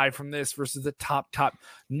top guy from this versus the top.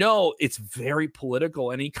 No, it's very political.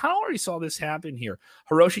 And he kind of already saw this happen here.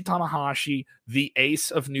 Hiroshi Tanahashi, the ace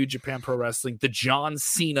of New Japan Pro Wrestling, the John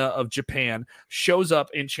Cena of Japan, shows up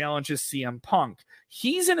and challenges CM Punk.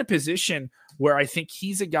 He's in a position where I think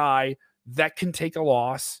he's a guy that can take a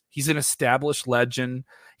loss. He's an established legend.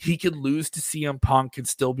 He could lose to CM Punk and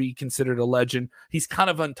still be considered a legend. He's kind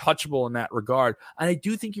of untouchable in that regard. And I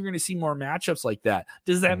do think you're going to see more matchups like that.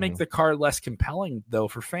 Does that make the card less compelling, though,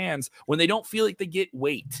 for fans when they don't feel like they get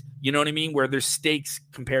weight? You know what I mean? Where there's stakes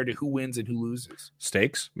compared to who wins and who loses.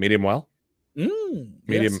 Stakes? Medium well? Medium.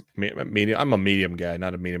 Yes. Medium. I'm a medium guy,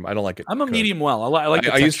 not a medium. I don't like it. I'm a medium well. I like.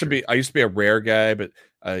 I used to be a rare guy, but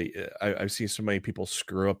I've seen so many people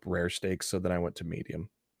screw up rare steaks, so then I went to medium.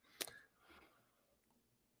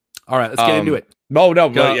 All right, let's get into it. No,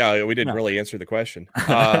 but yeah, we didn't really answer the question.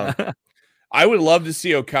 I would love to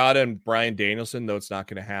see Okada and Bryan Danielson, though it's not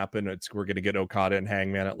going to happen. We're going to get Okada and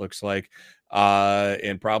Hangman, it looks like,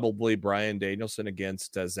 and probably Bryan Danielson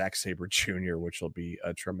against Zack Sabre Jr., which will be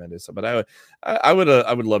tremendous. But I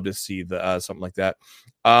would love to see something like that.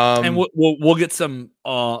 And we'll get some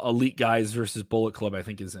elite guys versus Bullet Club. I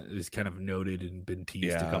think is kind of noted and been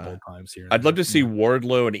teased a couple of times here. I'd love to see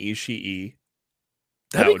Wardlow and Ishii.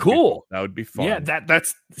 That'd be cool. That would be fun. Yeah,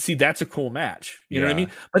 that's a cool match. You know what I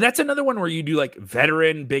mean? But that's another one where you do like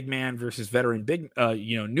veteran big man versus veteran big,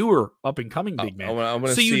 newer up and coming big man.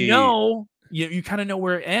 You kind of know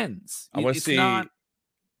where it ends. I want to see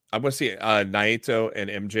Naito and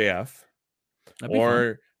MJF,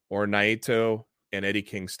 or Naito and Eddie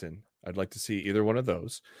Kingston. I'd like to see either one of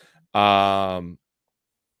those. I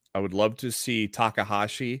would love to see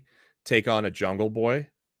Takahashi take on a Jungle Boy.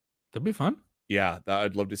 That'd be fun. Yeah,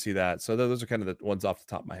 I'd love to see that. So those are kind of the ones off the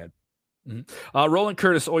top of my head. Roland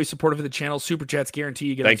Curtis, always supportive of the channel. Super chats guarantee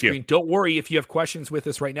you get on screen. Don't worry if you have questions with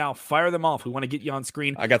us right now. Fire them off. We want to get you on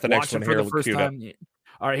screen. I got the next one here for the first time.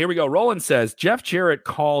 All right, here we go. Roland says Jeff Jarrett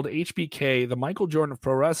called HBK the Michael Jordan of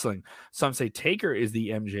pro wrestling. Some say Taker is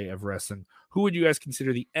the MJ of wrestling. Who would you guys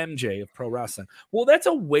consider the MJ of pro wrestling? Well, that's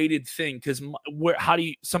a weighted thing because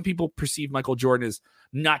some people perceive Michael Jordan as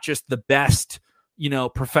not just the best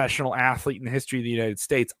professional athlete in the history of the United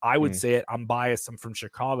States. I would say it. I'm biased. I'm from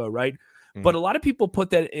Chicago, right? But a lot of people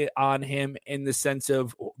put that on him in the sense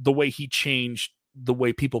of the way he changed the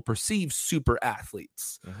way people perceive super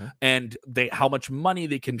athletes and how much money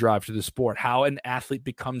they can drive to the sport, how an athlete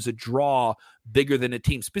becomes a draw bigger than a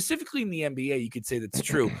team. Specifically in the NBA, you could say that's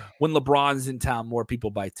true. When LeBron's in town, more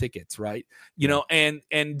people buy tickets, right? And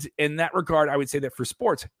in that regard, I would say that for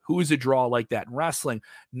sports, who is a draw like that in wrestling?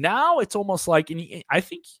 Now it's almost like, and I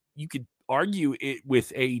think you could argue it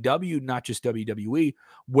with AEW, not just WWE,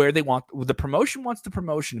 where the promotion wants the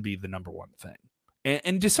promotion to be the number one thing.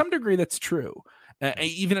 And to some degree, that's true.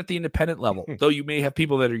 Even at the independent level, though you may have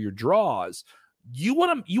people that are your draws, you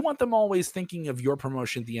want them always thinking of your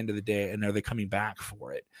promotion at the end of the day, and are they coming back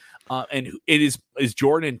for it? And it is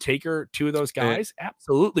Jordan and Taker two of those guys?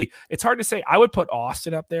 Absolutely. It's hard to say. I would put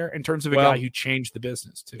Austin up there in terms of a guy who changed the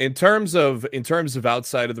business too. In terms of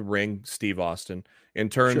outside of the ring, Steve Austin. In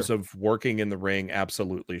terms of working in the ring,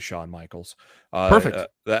 absolutely Shawn Michaels. Perfect.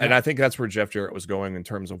 And I think that's where Jeff Jarrett was going in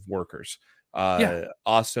terms of workers.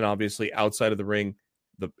 Austin, obviously, outside of the ring,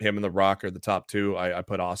 him and The Rock are the top two. I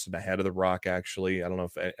put Austin ahead of The Rock, actually. I don't know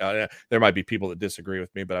if there might be people that disagree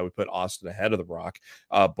with me, but I would put Austin ahead of The Rock.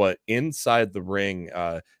 But inside the ring,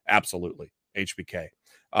 absolutely, HBK.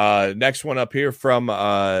 Next one up here from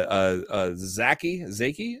Zaki.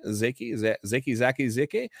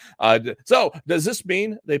 So does this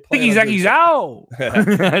mean they plan Zaki Zao?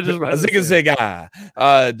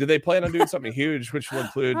 Do they plan on doing something huge, which will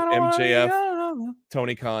include MJF,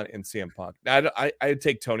 Tony Khan, and CM Punk? Now, I'd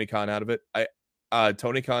take Tony Khan out of it.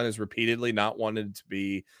 Tony Khan has repeatedly not wanted to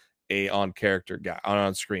be a on-character guy,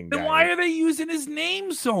 on-screen guy. Then why are they using his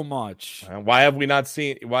name so much? Why we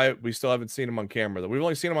still haven't seen him on camera? We've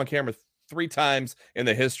only seen him on camera 3 times in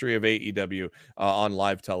the history of AEW on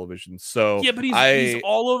live television. So yeah, but he's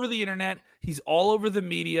all over the internet. He's all over the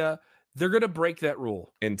media. They're gonna break that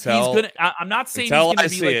rule. I'm not saying until I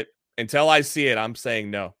see it. Until I see it, I'm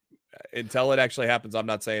saying no. Until it actually happens, I'm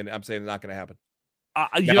saying it's not going to happen.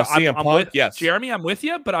 I'm with Jeremy. I'm with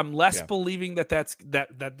you, but I'm less believing that they're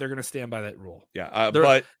going to stand by that rule.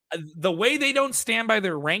 But the way they don't stand by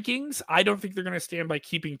their rankings, I don't think they're going to stand by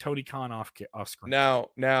keeping Tony Khan off screen. Now,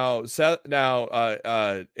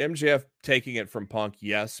 MJF taking it from Punk,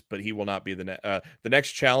 yes, but he will not be the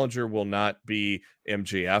next challenger. Will not be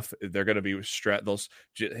MJF. They're going to be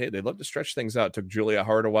they love to stretch things out. It took Julia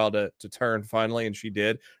Hart a while to turn finally, and she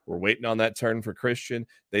did. We're waiting on that turn for Christian.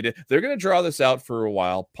 They did. They're going to draw this out for a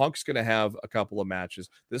while. Punk's going to have a couple of matches.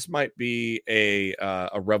 This might be a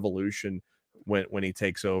revolution when he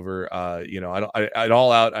takes over. At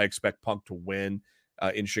All Out, I expect Punk to win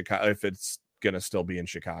in Chicago. If it's going to still be in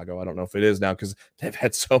Chicago. I don't know if it is now because they've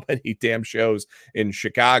had so many damn shows in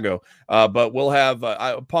Chicago. But we'll have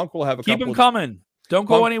Punk will have a keep couple. Keep them coming. Don't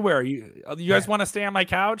go anywhere. You guys want to stay on my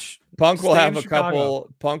couch? Punk will have a couple.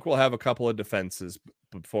 Punk will have a couple of defenses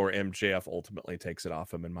before MJF ultimately takes it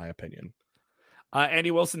off him, in my opinion.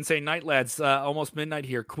 Andy Wilson saying, "Night lads, almost midnight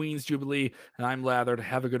here. Queen's Jubilee, and I'm lathered.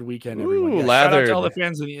 Have a good weekend, everyone." Yeah, lathered. Shout out to all the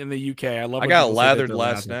fans in the UK. I got lathered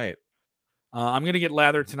last night. I'm gonna get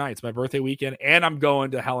lathered tonight. It's my birthday weekend, and I'm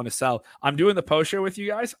going to Hell in a Cell. I'm doing the post show with you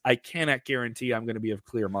guys. I cannot guarantee I'm going to be of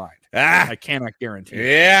clear mind. I cannot guarantee.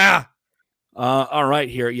 Yeah. All right,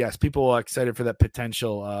 here. Yes, people are excited for that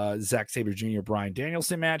potential Zack Sabre Jr. Bryan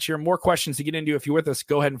Danielson match here. More questions to get into. If you're with us,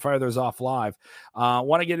 go ahead and fire those off live.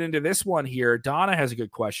 Want to get into this one here. Donna has a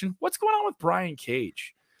good question. What's going on with Brian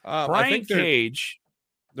Cage? Brian Cage.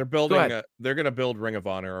 They're building. They're going to build Ring of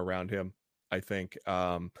Honor around him. I think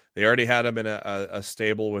they already had him in a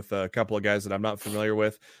stable with a couple of guys that I'm not familiar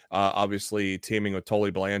with. Obviously, teaming with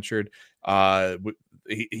Tully Blanchard.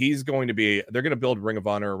 He's going to be. They're going to build Ring of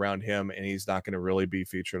Honor around him, and he's not going to really be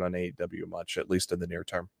featured on AEW much, at least in the near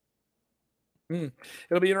term.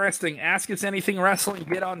 It'll be interesting. Ask us anything wrestling.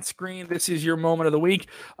 Get on screen. This is your moment of the week.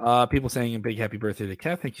 People saying a big happy birthday to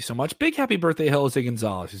Kev. Thank you so much. Big happy birthday, Jose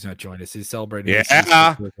Gonzalez, who's not joined us. He's celebrating.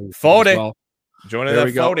 Yeah, 40. Joining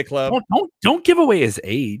that 40 club. Don't give away his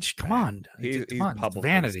age. Come on. He's It's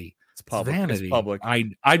vanity. It's public. Vanity. It's public.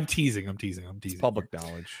 I'm teasing. It's public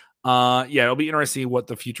knowledge. Yeah, it'll be interesting what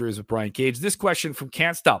the future is with Brian Cage. This question from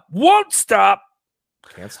Can't Stop. Won't Stop.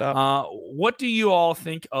 Can't stop. What do you all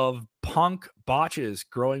think of Punk botches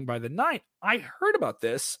growing by the night? I heard about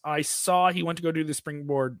this. I saw he went to go do the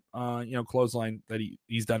springboard clothesline that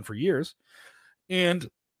he's done for years. And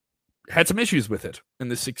had some issues with it in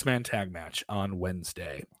the 6-man tag match on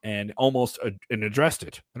Wednesday and almost addressed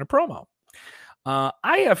it in a promo.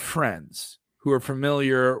 I have friends who are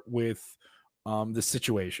familiar with the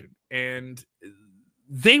situation, and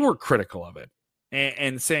they were critical of it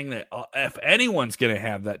and saying that if anyone's going to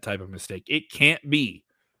have that type of mistake, it can't be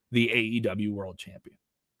the AEW World Champion.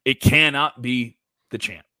 It cannot be the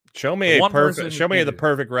champ. Show me the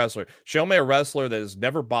perfect wrestler. Show me a wrestler that has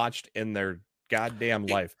never botched in their goddamn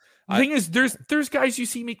life. The thing is, there's guys you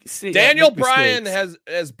see make Daniel Bryan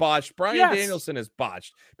has botched. Bryan Danielson has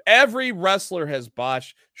botched. Every wrestler has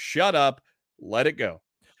botched. Shut up. Let it go.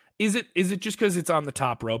 Is it just because it's on the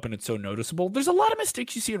top rope and it's so noticeable? There's a lot of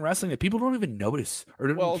mistakes you see in wrestling that people don't even notice or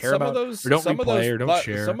don't care about, or don't replay or don't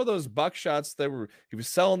share. Some of those buckshots he was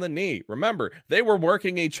selling the knee. Remember, they were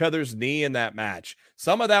working each other's knee in that match.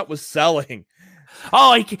 Some of that was selling.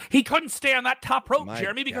 Oh, he couldn't stay on that top rope,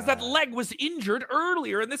 Jeremy, because that leg was injured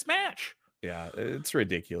earlier in this match. Yeah, it's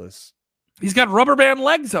ridiculous. He's got rubber band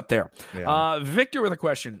legs up there. Yeah. Victor with a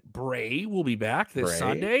question. Bray will be back this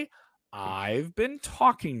Sunday. I've been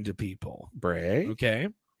talking to people. Bray? Okay.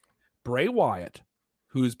 Bray Wyatt,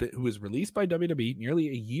 who was released by WWE nearly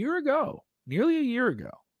a year ago.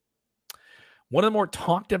 One of the more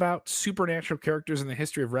talked about supernatural characters in the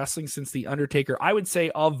history of wrestling since The Undertaker. I would say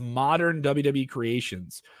of modern WWE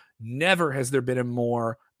creations, never has there been a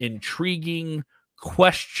more intriguing,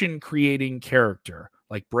 question-creating character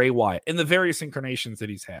like Bray Wyatt in the various incarnations that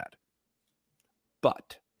he's had.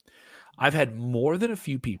 But I've had more than a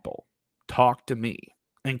few people talk to me,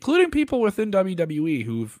 including people within WWE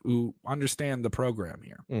who understand the program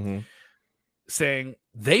here, saying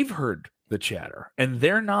they've heard the chatter and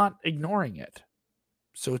they're not ignoring it.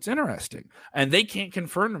 So it's interesting. And they can't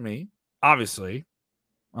confirm to me, obviously,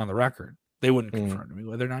 on the record, they wouldn't confirm to me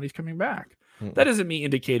whether or not he's coming back. That isn't me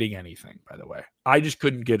indicating anything, by the way. I just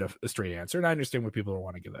couldn't get a straight answer, and I understand why people don't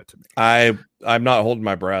want to give that to me. I'm not holding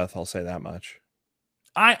my breath. I'll say that much.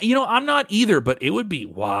 I'm not either, but it would be,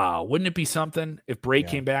 wow, wouldn't it be something if Bray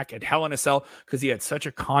came back at Hell in a Cell because he had such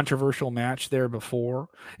a controversial match there before?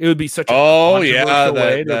 It would be such a controversial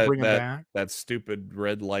way to bring him back. That stupid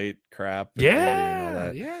red light crap.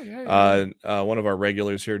 Yeah. One of our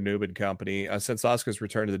regulars here, Noob and Company, since Asuka's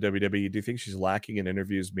return to the WWE, do you think she's lacking in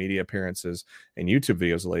interviews, media appearances, and YouTube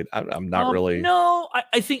videos late? I'm not really. No,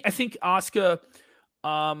 I think Asuka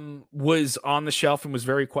was on the shelf and was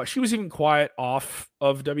very quiet. She was even quiet off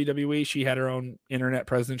of WWE. She had her own internet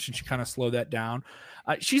presence and she kind of slowed that down.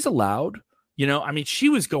 She's allowed, she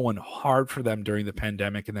was going hard for them during the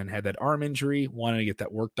pandemic and then had that arm injury, wanted to get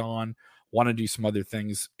that worked on, wanted to do some other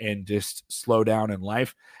things and just slow down in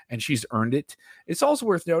life. And she's earned it. It's also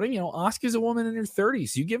worth noting, Asuka's a woman in her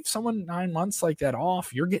 30s. You give someone 9 months like that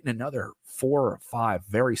off, you're getting another 4 or 5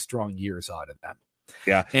 very strong years out of them.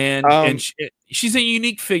 Yeah. And she's a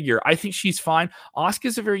unique figure. I think she's fine.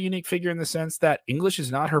 Asuka's a very unique figure in the sense that English is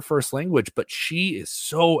not her first language, but she is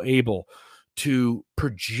so able to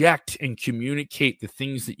project and communicate the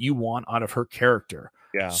things that you want out of her character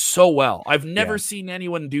Yeah. so well. I've never seen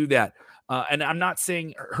anyone do that. And I'm not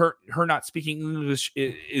saying her not speaking English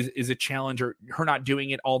is a challenge, or her not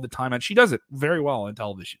doing it all the time. And she does it very well on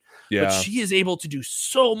television. Yeah. But she is able to do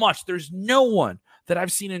so much. There's no one that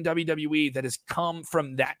I've seen in WWE that has come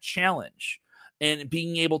from that challenge and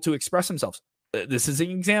being able to express themselves. This is an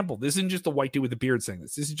example. This isn't just a white dude with a beard saying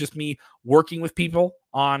this. This is just me working with people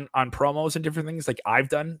on promos and different things like I've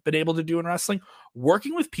been able to do in wrestling,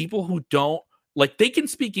 working with people who don't, like, they can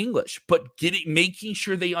speak English, but making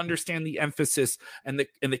sure they understand the emphasis and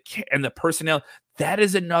the personnel. That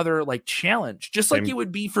is another like challenge, just like it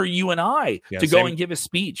would be for you and I to go and give a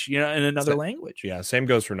speech, in another language. Yeah. Same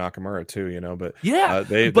goes for Nakamura too,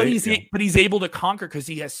 but he's able to conquer because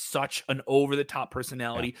he has such an over the top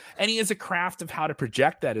personality, and he has a craft of how to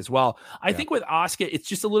project that as well. I think with Asuka, it's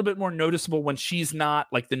just a little bit more noticeable when she's not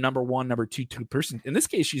like the number one, number two person. In this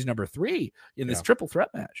case, she's number 3 in this triple threat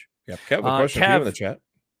match. Yeah. Kev, a question for you in the chat.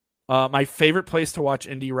 My favorite place to watch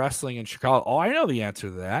indie wrestling in Chicago. Oh, I know the answer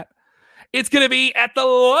to that. It's going to be at the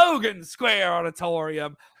Logan Square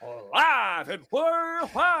Auditorium, live and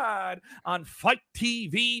worldwide on Fight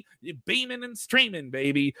TV, beaming and streaming,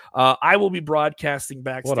 baby. I will be broadcasting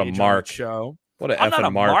backstage on the show. What an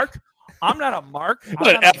effing mark. I'm not a mark.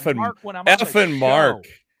 What an effing mark when I'm effing mark.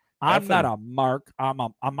 I'm not a mark.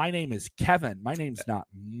 My name is Kevin. My name's not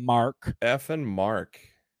Mark. Effing Mark.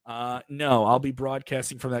 No, I'll be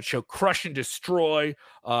broadcasting from that show, Crush and Destroy.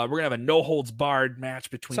 We're gonna have a no holds barred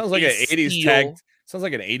match between. Sounds like an 80s tag. Sounds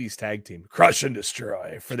like an 80s tag team. Crush and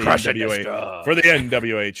Destroy for the NWA for the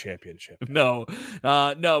NWA Championship. No,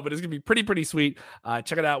 but it's gonna be pretty sweet.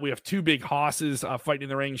 Check it out. We have 2 big hosses fighting in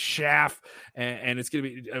the ring, Shaft, and it's gonna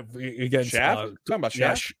be against Shaft. Talking about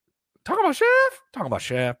Shaft. Talking about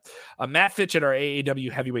Shaft. Matt Fitch, our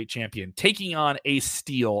AEW heavyweight champion, taking on Ace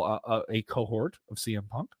Steel, a cohort of CM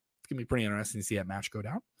Punk. It's going to be pretty interesting to see that match go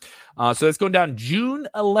down. So it's going down June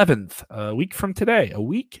 11th, a week from today.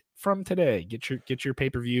 Get your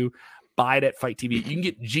pay-per-view. Buy it at Fight TV. You can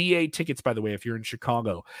get GA tickets, by the way, if you're in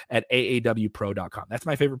Chicago at aawpro.com. That's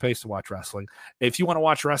my favorite place to watch wrestling. If you want to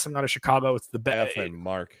watch wrestling out of Chicago, it's the best.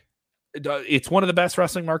 Mark. It's one of the best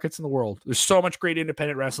wrestling markets in the world. There's so much great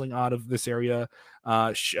independent wrestling out of this area.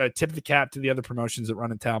 Tip of the cap to the other promotions that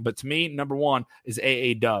run in town. But to me, number one is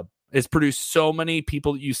AEW. It's produced so many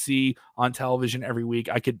people that you see on television every week.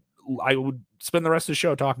 I would spend the rest of the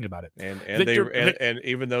show talking about it. And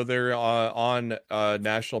even though they're on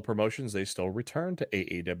national promotions, they still return to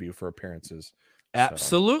AEW for appearances.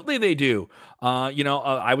 Absolutely, they do.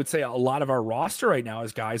 I would say a lot of our roster right now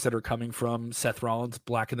is guys that are coming from Seth Rollins'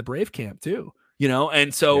 Black and the Brave camp too.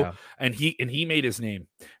 And he made his name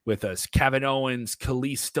with us. Kevin Owens,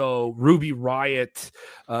 Kalisto, Ruby Riott,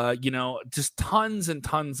 just tons and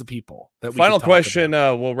tons of people. Final question.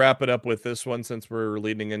 We'll wrap it up with this one since we're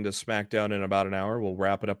leading into SmackDown in about an hour. We'll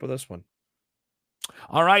wrap it up with this one.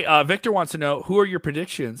 All right. Victor wants to know, who are your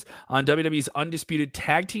predictions on WWE's undisputed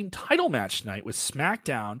tag team title match tonight with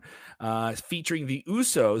SmackDown featuring the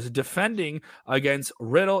Usos defending against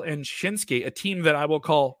Riddle and Shinsuke, a team that I will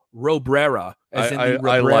call Robrera, as in the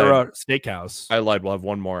Robrera Steakhouse. I lied. We'll have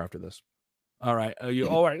one more after this. All right.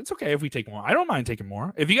 All right. It's okay if we take more. I don't mind taking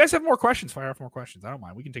more. If you guys have more questions, fire off more questions. I don't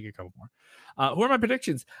mind. We can take a couple more. Who are my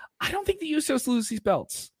predictions? I don't think the Usos lose these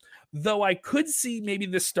belts. Though I could see maybe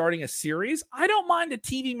this starting a series. I don't mind a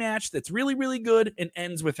TV match that's really, really good and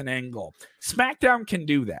ends with an angle. SmackDown can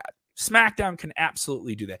do that. SmackDown can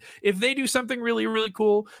absolutely do that. If they do something really, really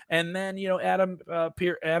cool, and then Adam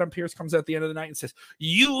Pearce comes at the end of the night and says,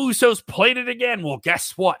 "You Usos played it again." Well,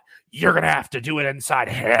 guess what? You're gonna have to do it inside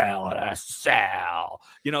Hell in a Cell.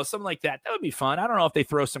 Something like that. That would be fun. I don't know if they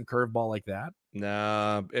throw some curveball like that.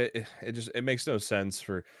 Nah, it makes no sense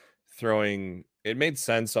for throwing. It made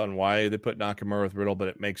sense on why they put Nakamura with Riddle, but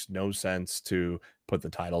it makes no sense to put the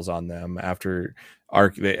titles on them after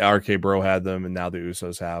RK Bro had them and now the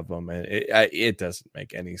Usos have them, and it doesn't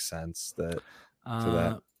make any sense to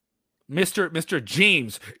that. Mr.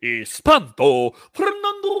 James Espanto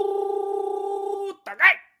Fernando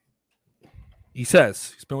Tagay. He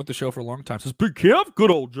says he's been with the show for a long time. Says, "Big Kev, good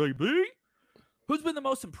old JB. Who's been the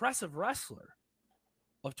most impressive wrestler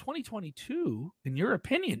of 2022, in your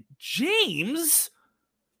opinion?" James,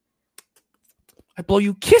 I blow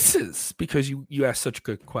you kisses because you ask such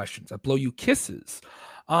good questions. I blow you kisses.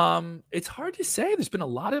 It's hard to say. There's been a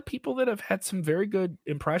lot of people that have had some very good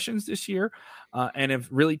impressions this year and have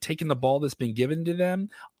really taken the ball that's been given to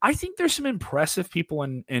them. I think there's some impressive people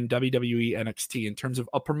in WWE NXT in terms of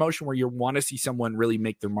a promotion where you want to see someone really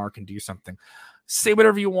make their mark and do something. say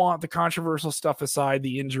whatever you want, the controversial stuff aside,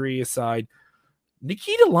 the injury aside,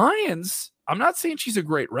 Nikita Lyons, I'm not saying she's a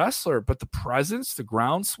great wrestler, but the presence, the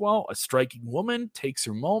groundswell, a striking woman, takes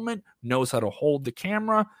her moment, knows how to hold the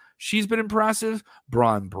camera. She's been impressive.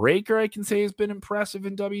 Braun Breaker, I can say, has been impressive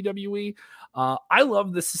in WWE. I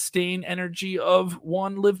love the sustained energy of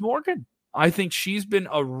one Liv Morgan. I think she's been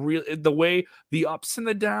the way, the ups and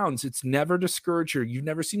the downs, it's never discouraged her. You've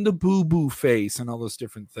never seen the boo-boo face and all those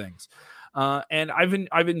different things. And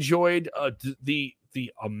I've enjoyed the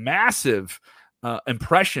massive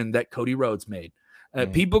impression that Cody Rhodes made.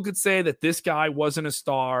 People could say that this guy wasn't a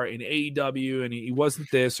star in AEW and he wasn't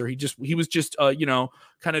this, or he was just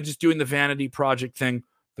kind of just doing the vanity project thing.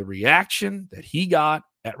 The reaction that he got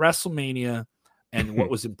at WrestleMania and what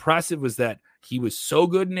was impressive was that he was so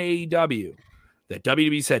good in AEW that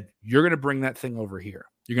WWE said, you're going to bring that thing over here.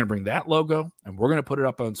 You're going to bring that logo and we're going to put it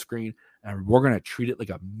up on screen and we're going to treat it like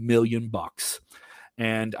 $1 million.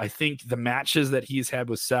 And I think the matches that he's had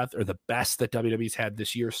with Seth are the best that WWE's had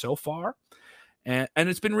this year so far. And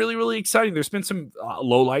it's been really, really exciting. There's been some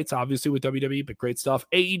lowlights, obviously, with WWE, but great stuff.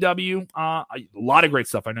 AEW, a lot of great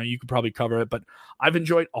stuff. I know you could probably cover it, but I've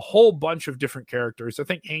enjoyed a whole bunch of different characters. I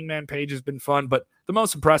think Hangman Page has been fun, but the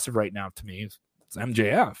most impressive right now to me is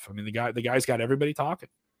MJF. I mean, the guy's got everybody talking.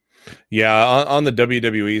 Yeah, on the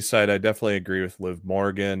WWE side, I definitely agree with Liv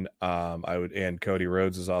Morgan. And Cody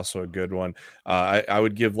Rhodes is also a good one. I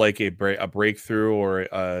would give like a breakthrough, or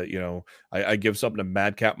I give something to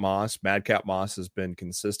Madcap Moss. Madcap Moss has been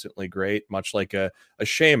consistently great, much like a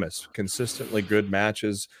Sheamus, consistently good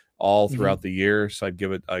matches all throughout the year. So I'd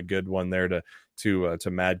give it a good one there to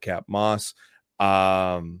Madcap Moss.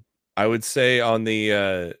 I would say on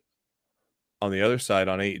the other side,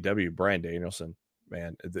 on AEW, Bryan Danielson.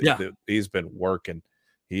 Man, he's been working.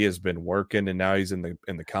 He has been working, and now he's in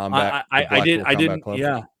the combat. I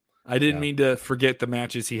didn't mean to forget the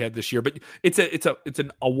matches he had this year, but it's a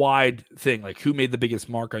wide thing. Like, who made the biggest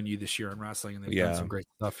mark on you this year in wrestling? And they've done some great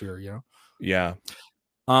stuff here. Yeah.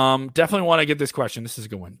 Definitely want to get this question. This is a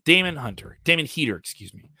good one. Damon Heater,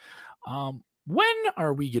 excuse me. When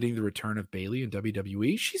are we getting the return of Bayley in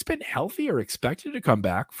WWE? She's been healthy or expected to come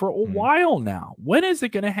back for a while now. When is it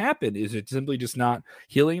going to happen? Is it simply just not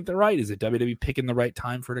healing at the right? Is it WWE picking the right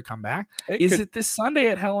time for her to come back? Is it this Sunday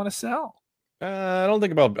at Hell in a Cell? I don't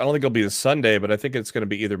think it'll be this Sunday, but I think it's going to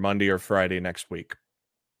be either Monday or Friday next week.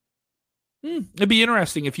 It'd be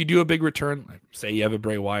interesting if you do a big return. Like, say you have a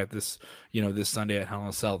Bray Wyatt this Sunday at Hell in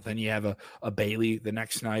a Cell, then you have a Bayley the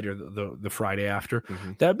next night or the Friday after.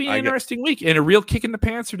 That'd be an interesting week and a real kick in the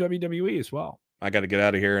pants for WWE as well. I got to get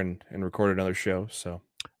out of here and record another show. So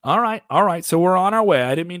all right. So we're on our way.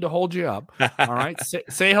 I didn't mean to hold you up. All right.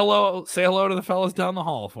 Say hello to the fellas down the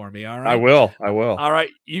hall for me. All right. I will. All right.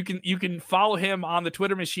 You can follow him on the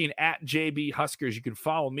Twitter machine at JB Huskers. You can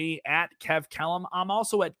follow me at Kev Kellum. I'm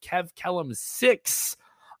also at Kev Kellum 6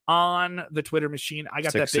 on the Twitter machine. I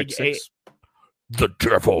got 6, that big 6. The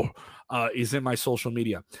devil is in my social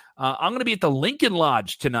media. I'm going to be at the Lincoln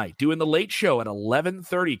Lodge tonight doing the late show at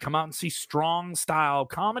 11:30. Come out and see Strong Style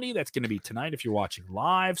Comedy. That's going to be tonight if you're watching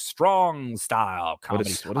live. Strong Style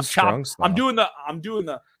Comedy. What is Strong Style? I'm doing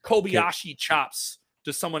the Kobayashi chops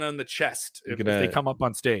to someone on the chest if they come up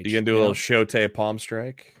on stage. You can do a little Shote palm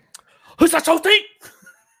strike. Who's that Shote?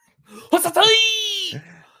 Who's that?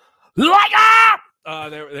 Like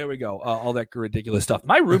there we go. All that ridiculous stuff.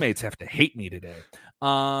 My roommates have to hate me today.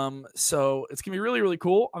 So it's gonna be really, really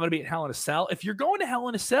cool. I'm gonna be at Hell in a Cell. If you're going to Hell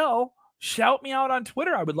in a Cell, shout me out on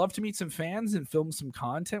Twitter. I would love to meet some fans and film some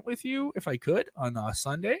content with you if I could on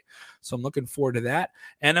Sunday. So I'm looking forward to that.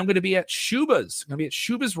 And I'm gonna be at Shuba's. I'm gonna be at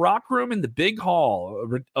Shuba's Rock Room in the Big Hall,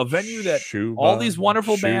 a venue that all these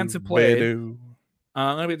wonderful bands have played. I'm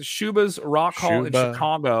gonna be at the Shuba's Rock Hall in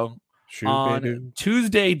Chicago. On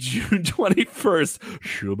Tuesday, June 21st.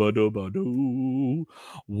 Shuba-duba-doo.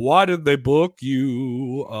 Why did they book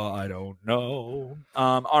you? I don't know.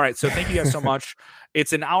 All right. So thank you guys so much.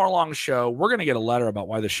 It's an hour-long show. We're going to get a letter about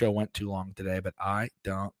why the show went too long today, but I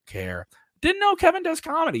don't care. Didn't know Kevin does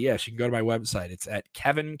comedy. Yes, you can go to my website. It's at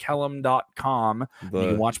kevinkellum.com. You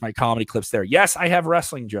can watch my comedy clips there. Yes, I have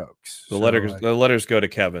wrestling jokes. The letters go to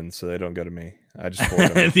Kevin, so they don't go to me. I just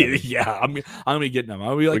forward them. Yeah, I'm gonna be getting them.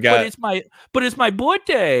 I'll be like, but it's my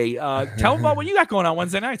birthday. Tell them about what you got going on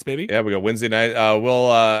Wednesday nights, baby. Yeah, we got Wednesday night.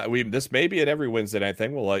 This may be at every Wednesday night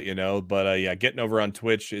thing. We'll let you know. But getting over on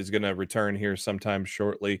Twitch is gonna return here sometime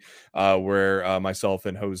shortly. Where myself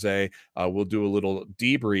and Jose will do a little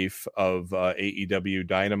debrief of AEW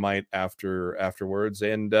Dynamite afterwards.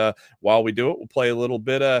 And while we do it, we'll play a little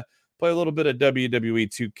bit of play a little bit of WWE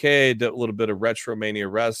 2K, a little bit of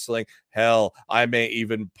Retromania Wrestling. Hell, I may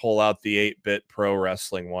even pull out the 8-bit Pro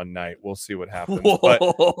Wrestling one night. We'll see what happens.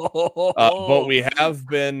 But we have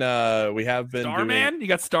been Starman. You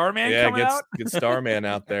got Starman coming out. Get Starman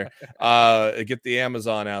out there. Get the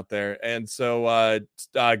Amazon out there, and so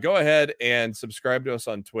go ahead and subscribe to us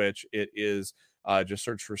on Twitch. It is just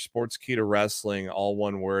search for Sportskeeda Wrestling, all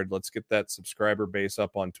one word. Let's get that subscriber base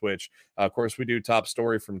up on Twitch. Of course, we do Top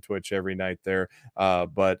Story from Twitch every night there,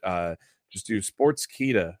 but just do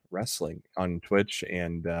Sportskeeda Wrestling on Twitch,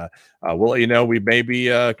 and we'll let you know. We may be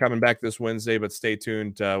coming back this Wednesday, but stay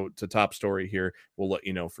tuned to Top Story here. We'll let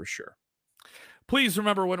you know for sure. Please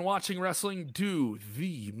remember, when watching wrestling, do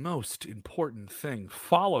the most important thing.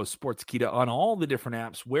 Follow Sportskeeda on all the different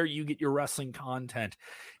apps where you get your wrestling content.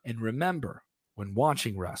 And remember, when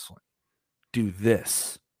watching wrestling, do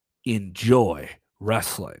this. Enjoy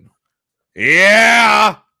wrestling.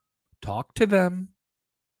 Yeah! Talk to them.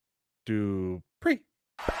 Do pre.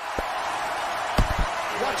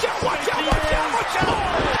 Watch out!